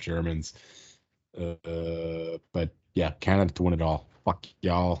with the Germans. But yeah, Canada to win it all. Fuck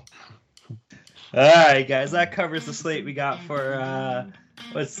y'all. All right, guys, that covers the slate we got for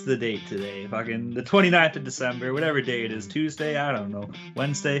what's the date today? Fucking the 29th of December, whatever day it is. Tuesday, I don't know.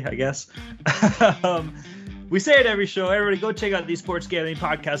 Wednesday, I guess. We say it every show. Everybody, go check out the Sports Gambling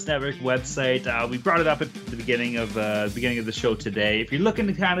Podcast Network website. We brought it up at the beginning of the show today. If you're looking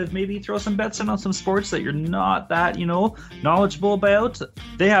to kind of maybe throw some bets in on some sports that you're not that knowledgeable about,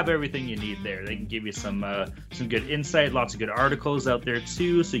 they have everything you need there. They can give you some good insight, lots of good articles out there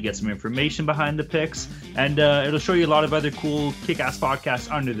too, so you get some information behind the picks, and it'll show you a lot of other cool kick-ass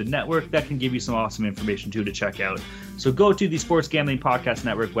podcasts under the network that can give you some awesome information too to check out. So go to the Sports Gambling Podcast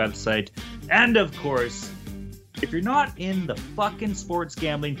Network website, and of course, if you're not in the fucking Sports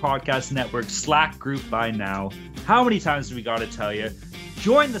Gambling Podcast Network Slack group by now, how many times do we got to tell you?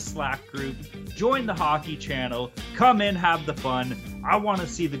 Join the Slack group, join the hockey channel, come in, have the fun. I want to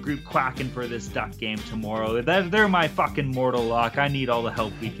see the group quacking for this Duck game tomorrow. They're my fucking mortal luck. I need all the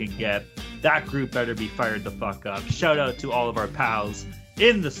help we can get. That group better be fired the fuck up. Shout out to all of our pals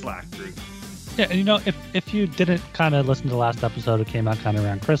in the Slack group. Yeah, and if you didn't kind of listen to the last episode, it came out kind of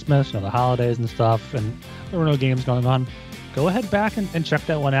around Christmas, the holidays and stuff, and there were no games going on. Go ahead back and check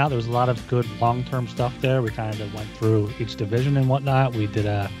that one out. There was a lot of good long-term stuff there. We kind of went through each division and whatnot. We did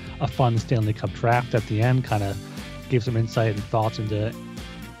a fun Stanley Cup draft at the end, kind of gave some insight and thoughts into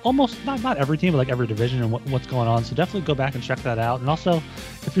almost not every team, but like every division and what's going on. So definitely go back and check that out. And also,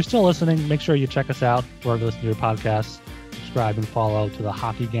 if you're still listening, make sure you check us out wherever you listen to your podcasts. Subscribe and follow to the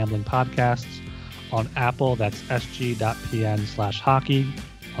Hockey Gambling Podcasts. On Apple, that's sg.pn/hockey.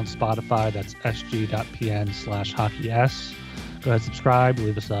 On Spotify, that's sg.pn/hockeys. Go ahead, subscribe,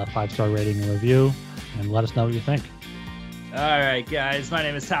 leave us a 5-star rating and review, and let us know what you think. All right, guys. My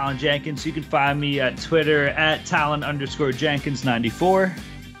name is Talon Jenkins. You can find me at Twitter at Talon_Jenkins94.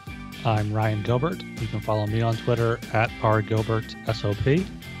 I'm Ryan Gilbert. You can follow me on Twitter at rgilbertsop.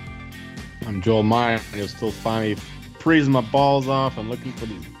 I'm Joel Meyer. You'll still find me freezing my balls off and looking for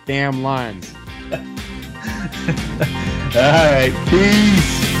these damn lines. All right,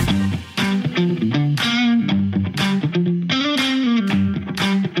 peace.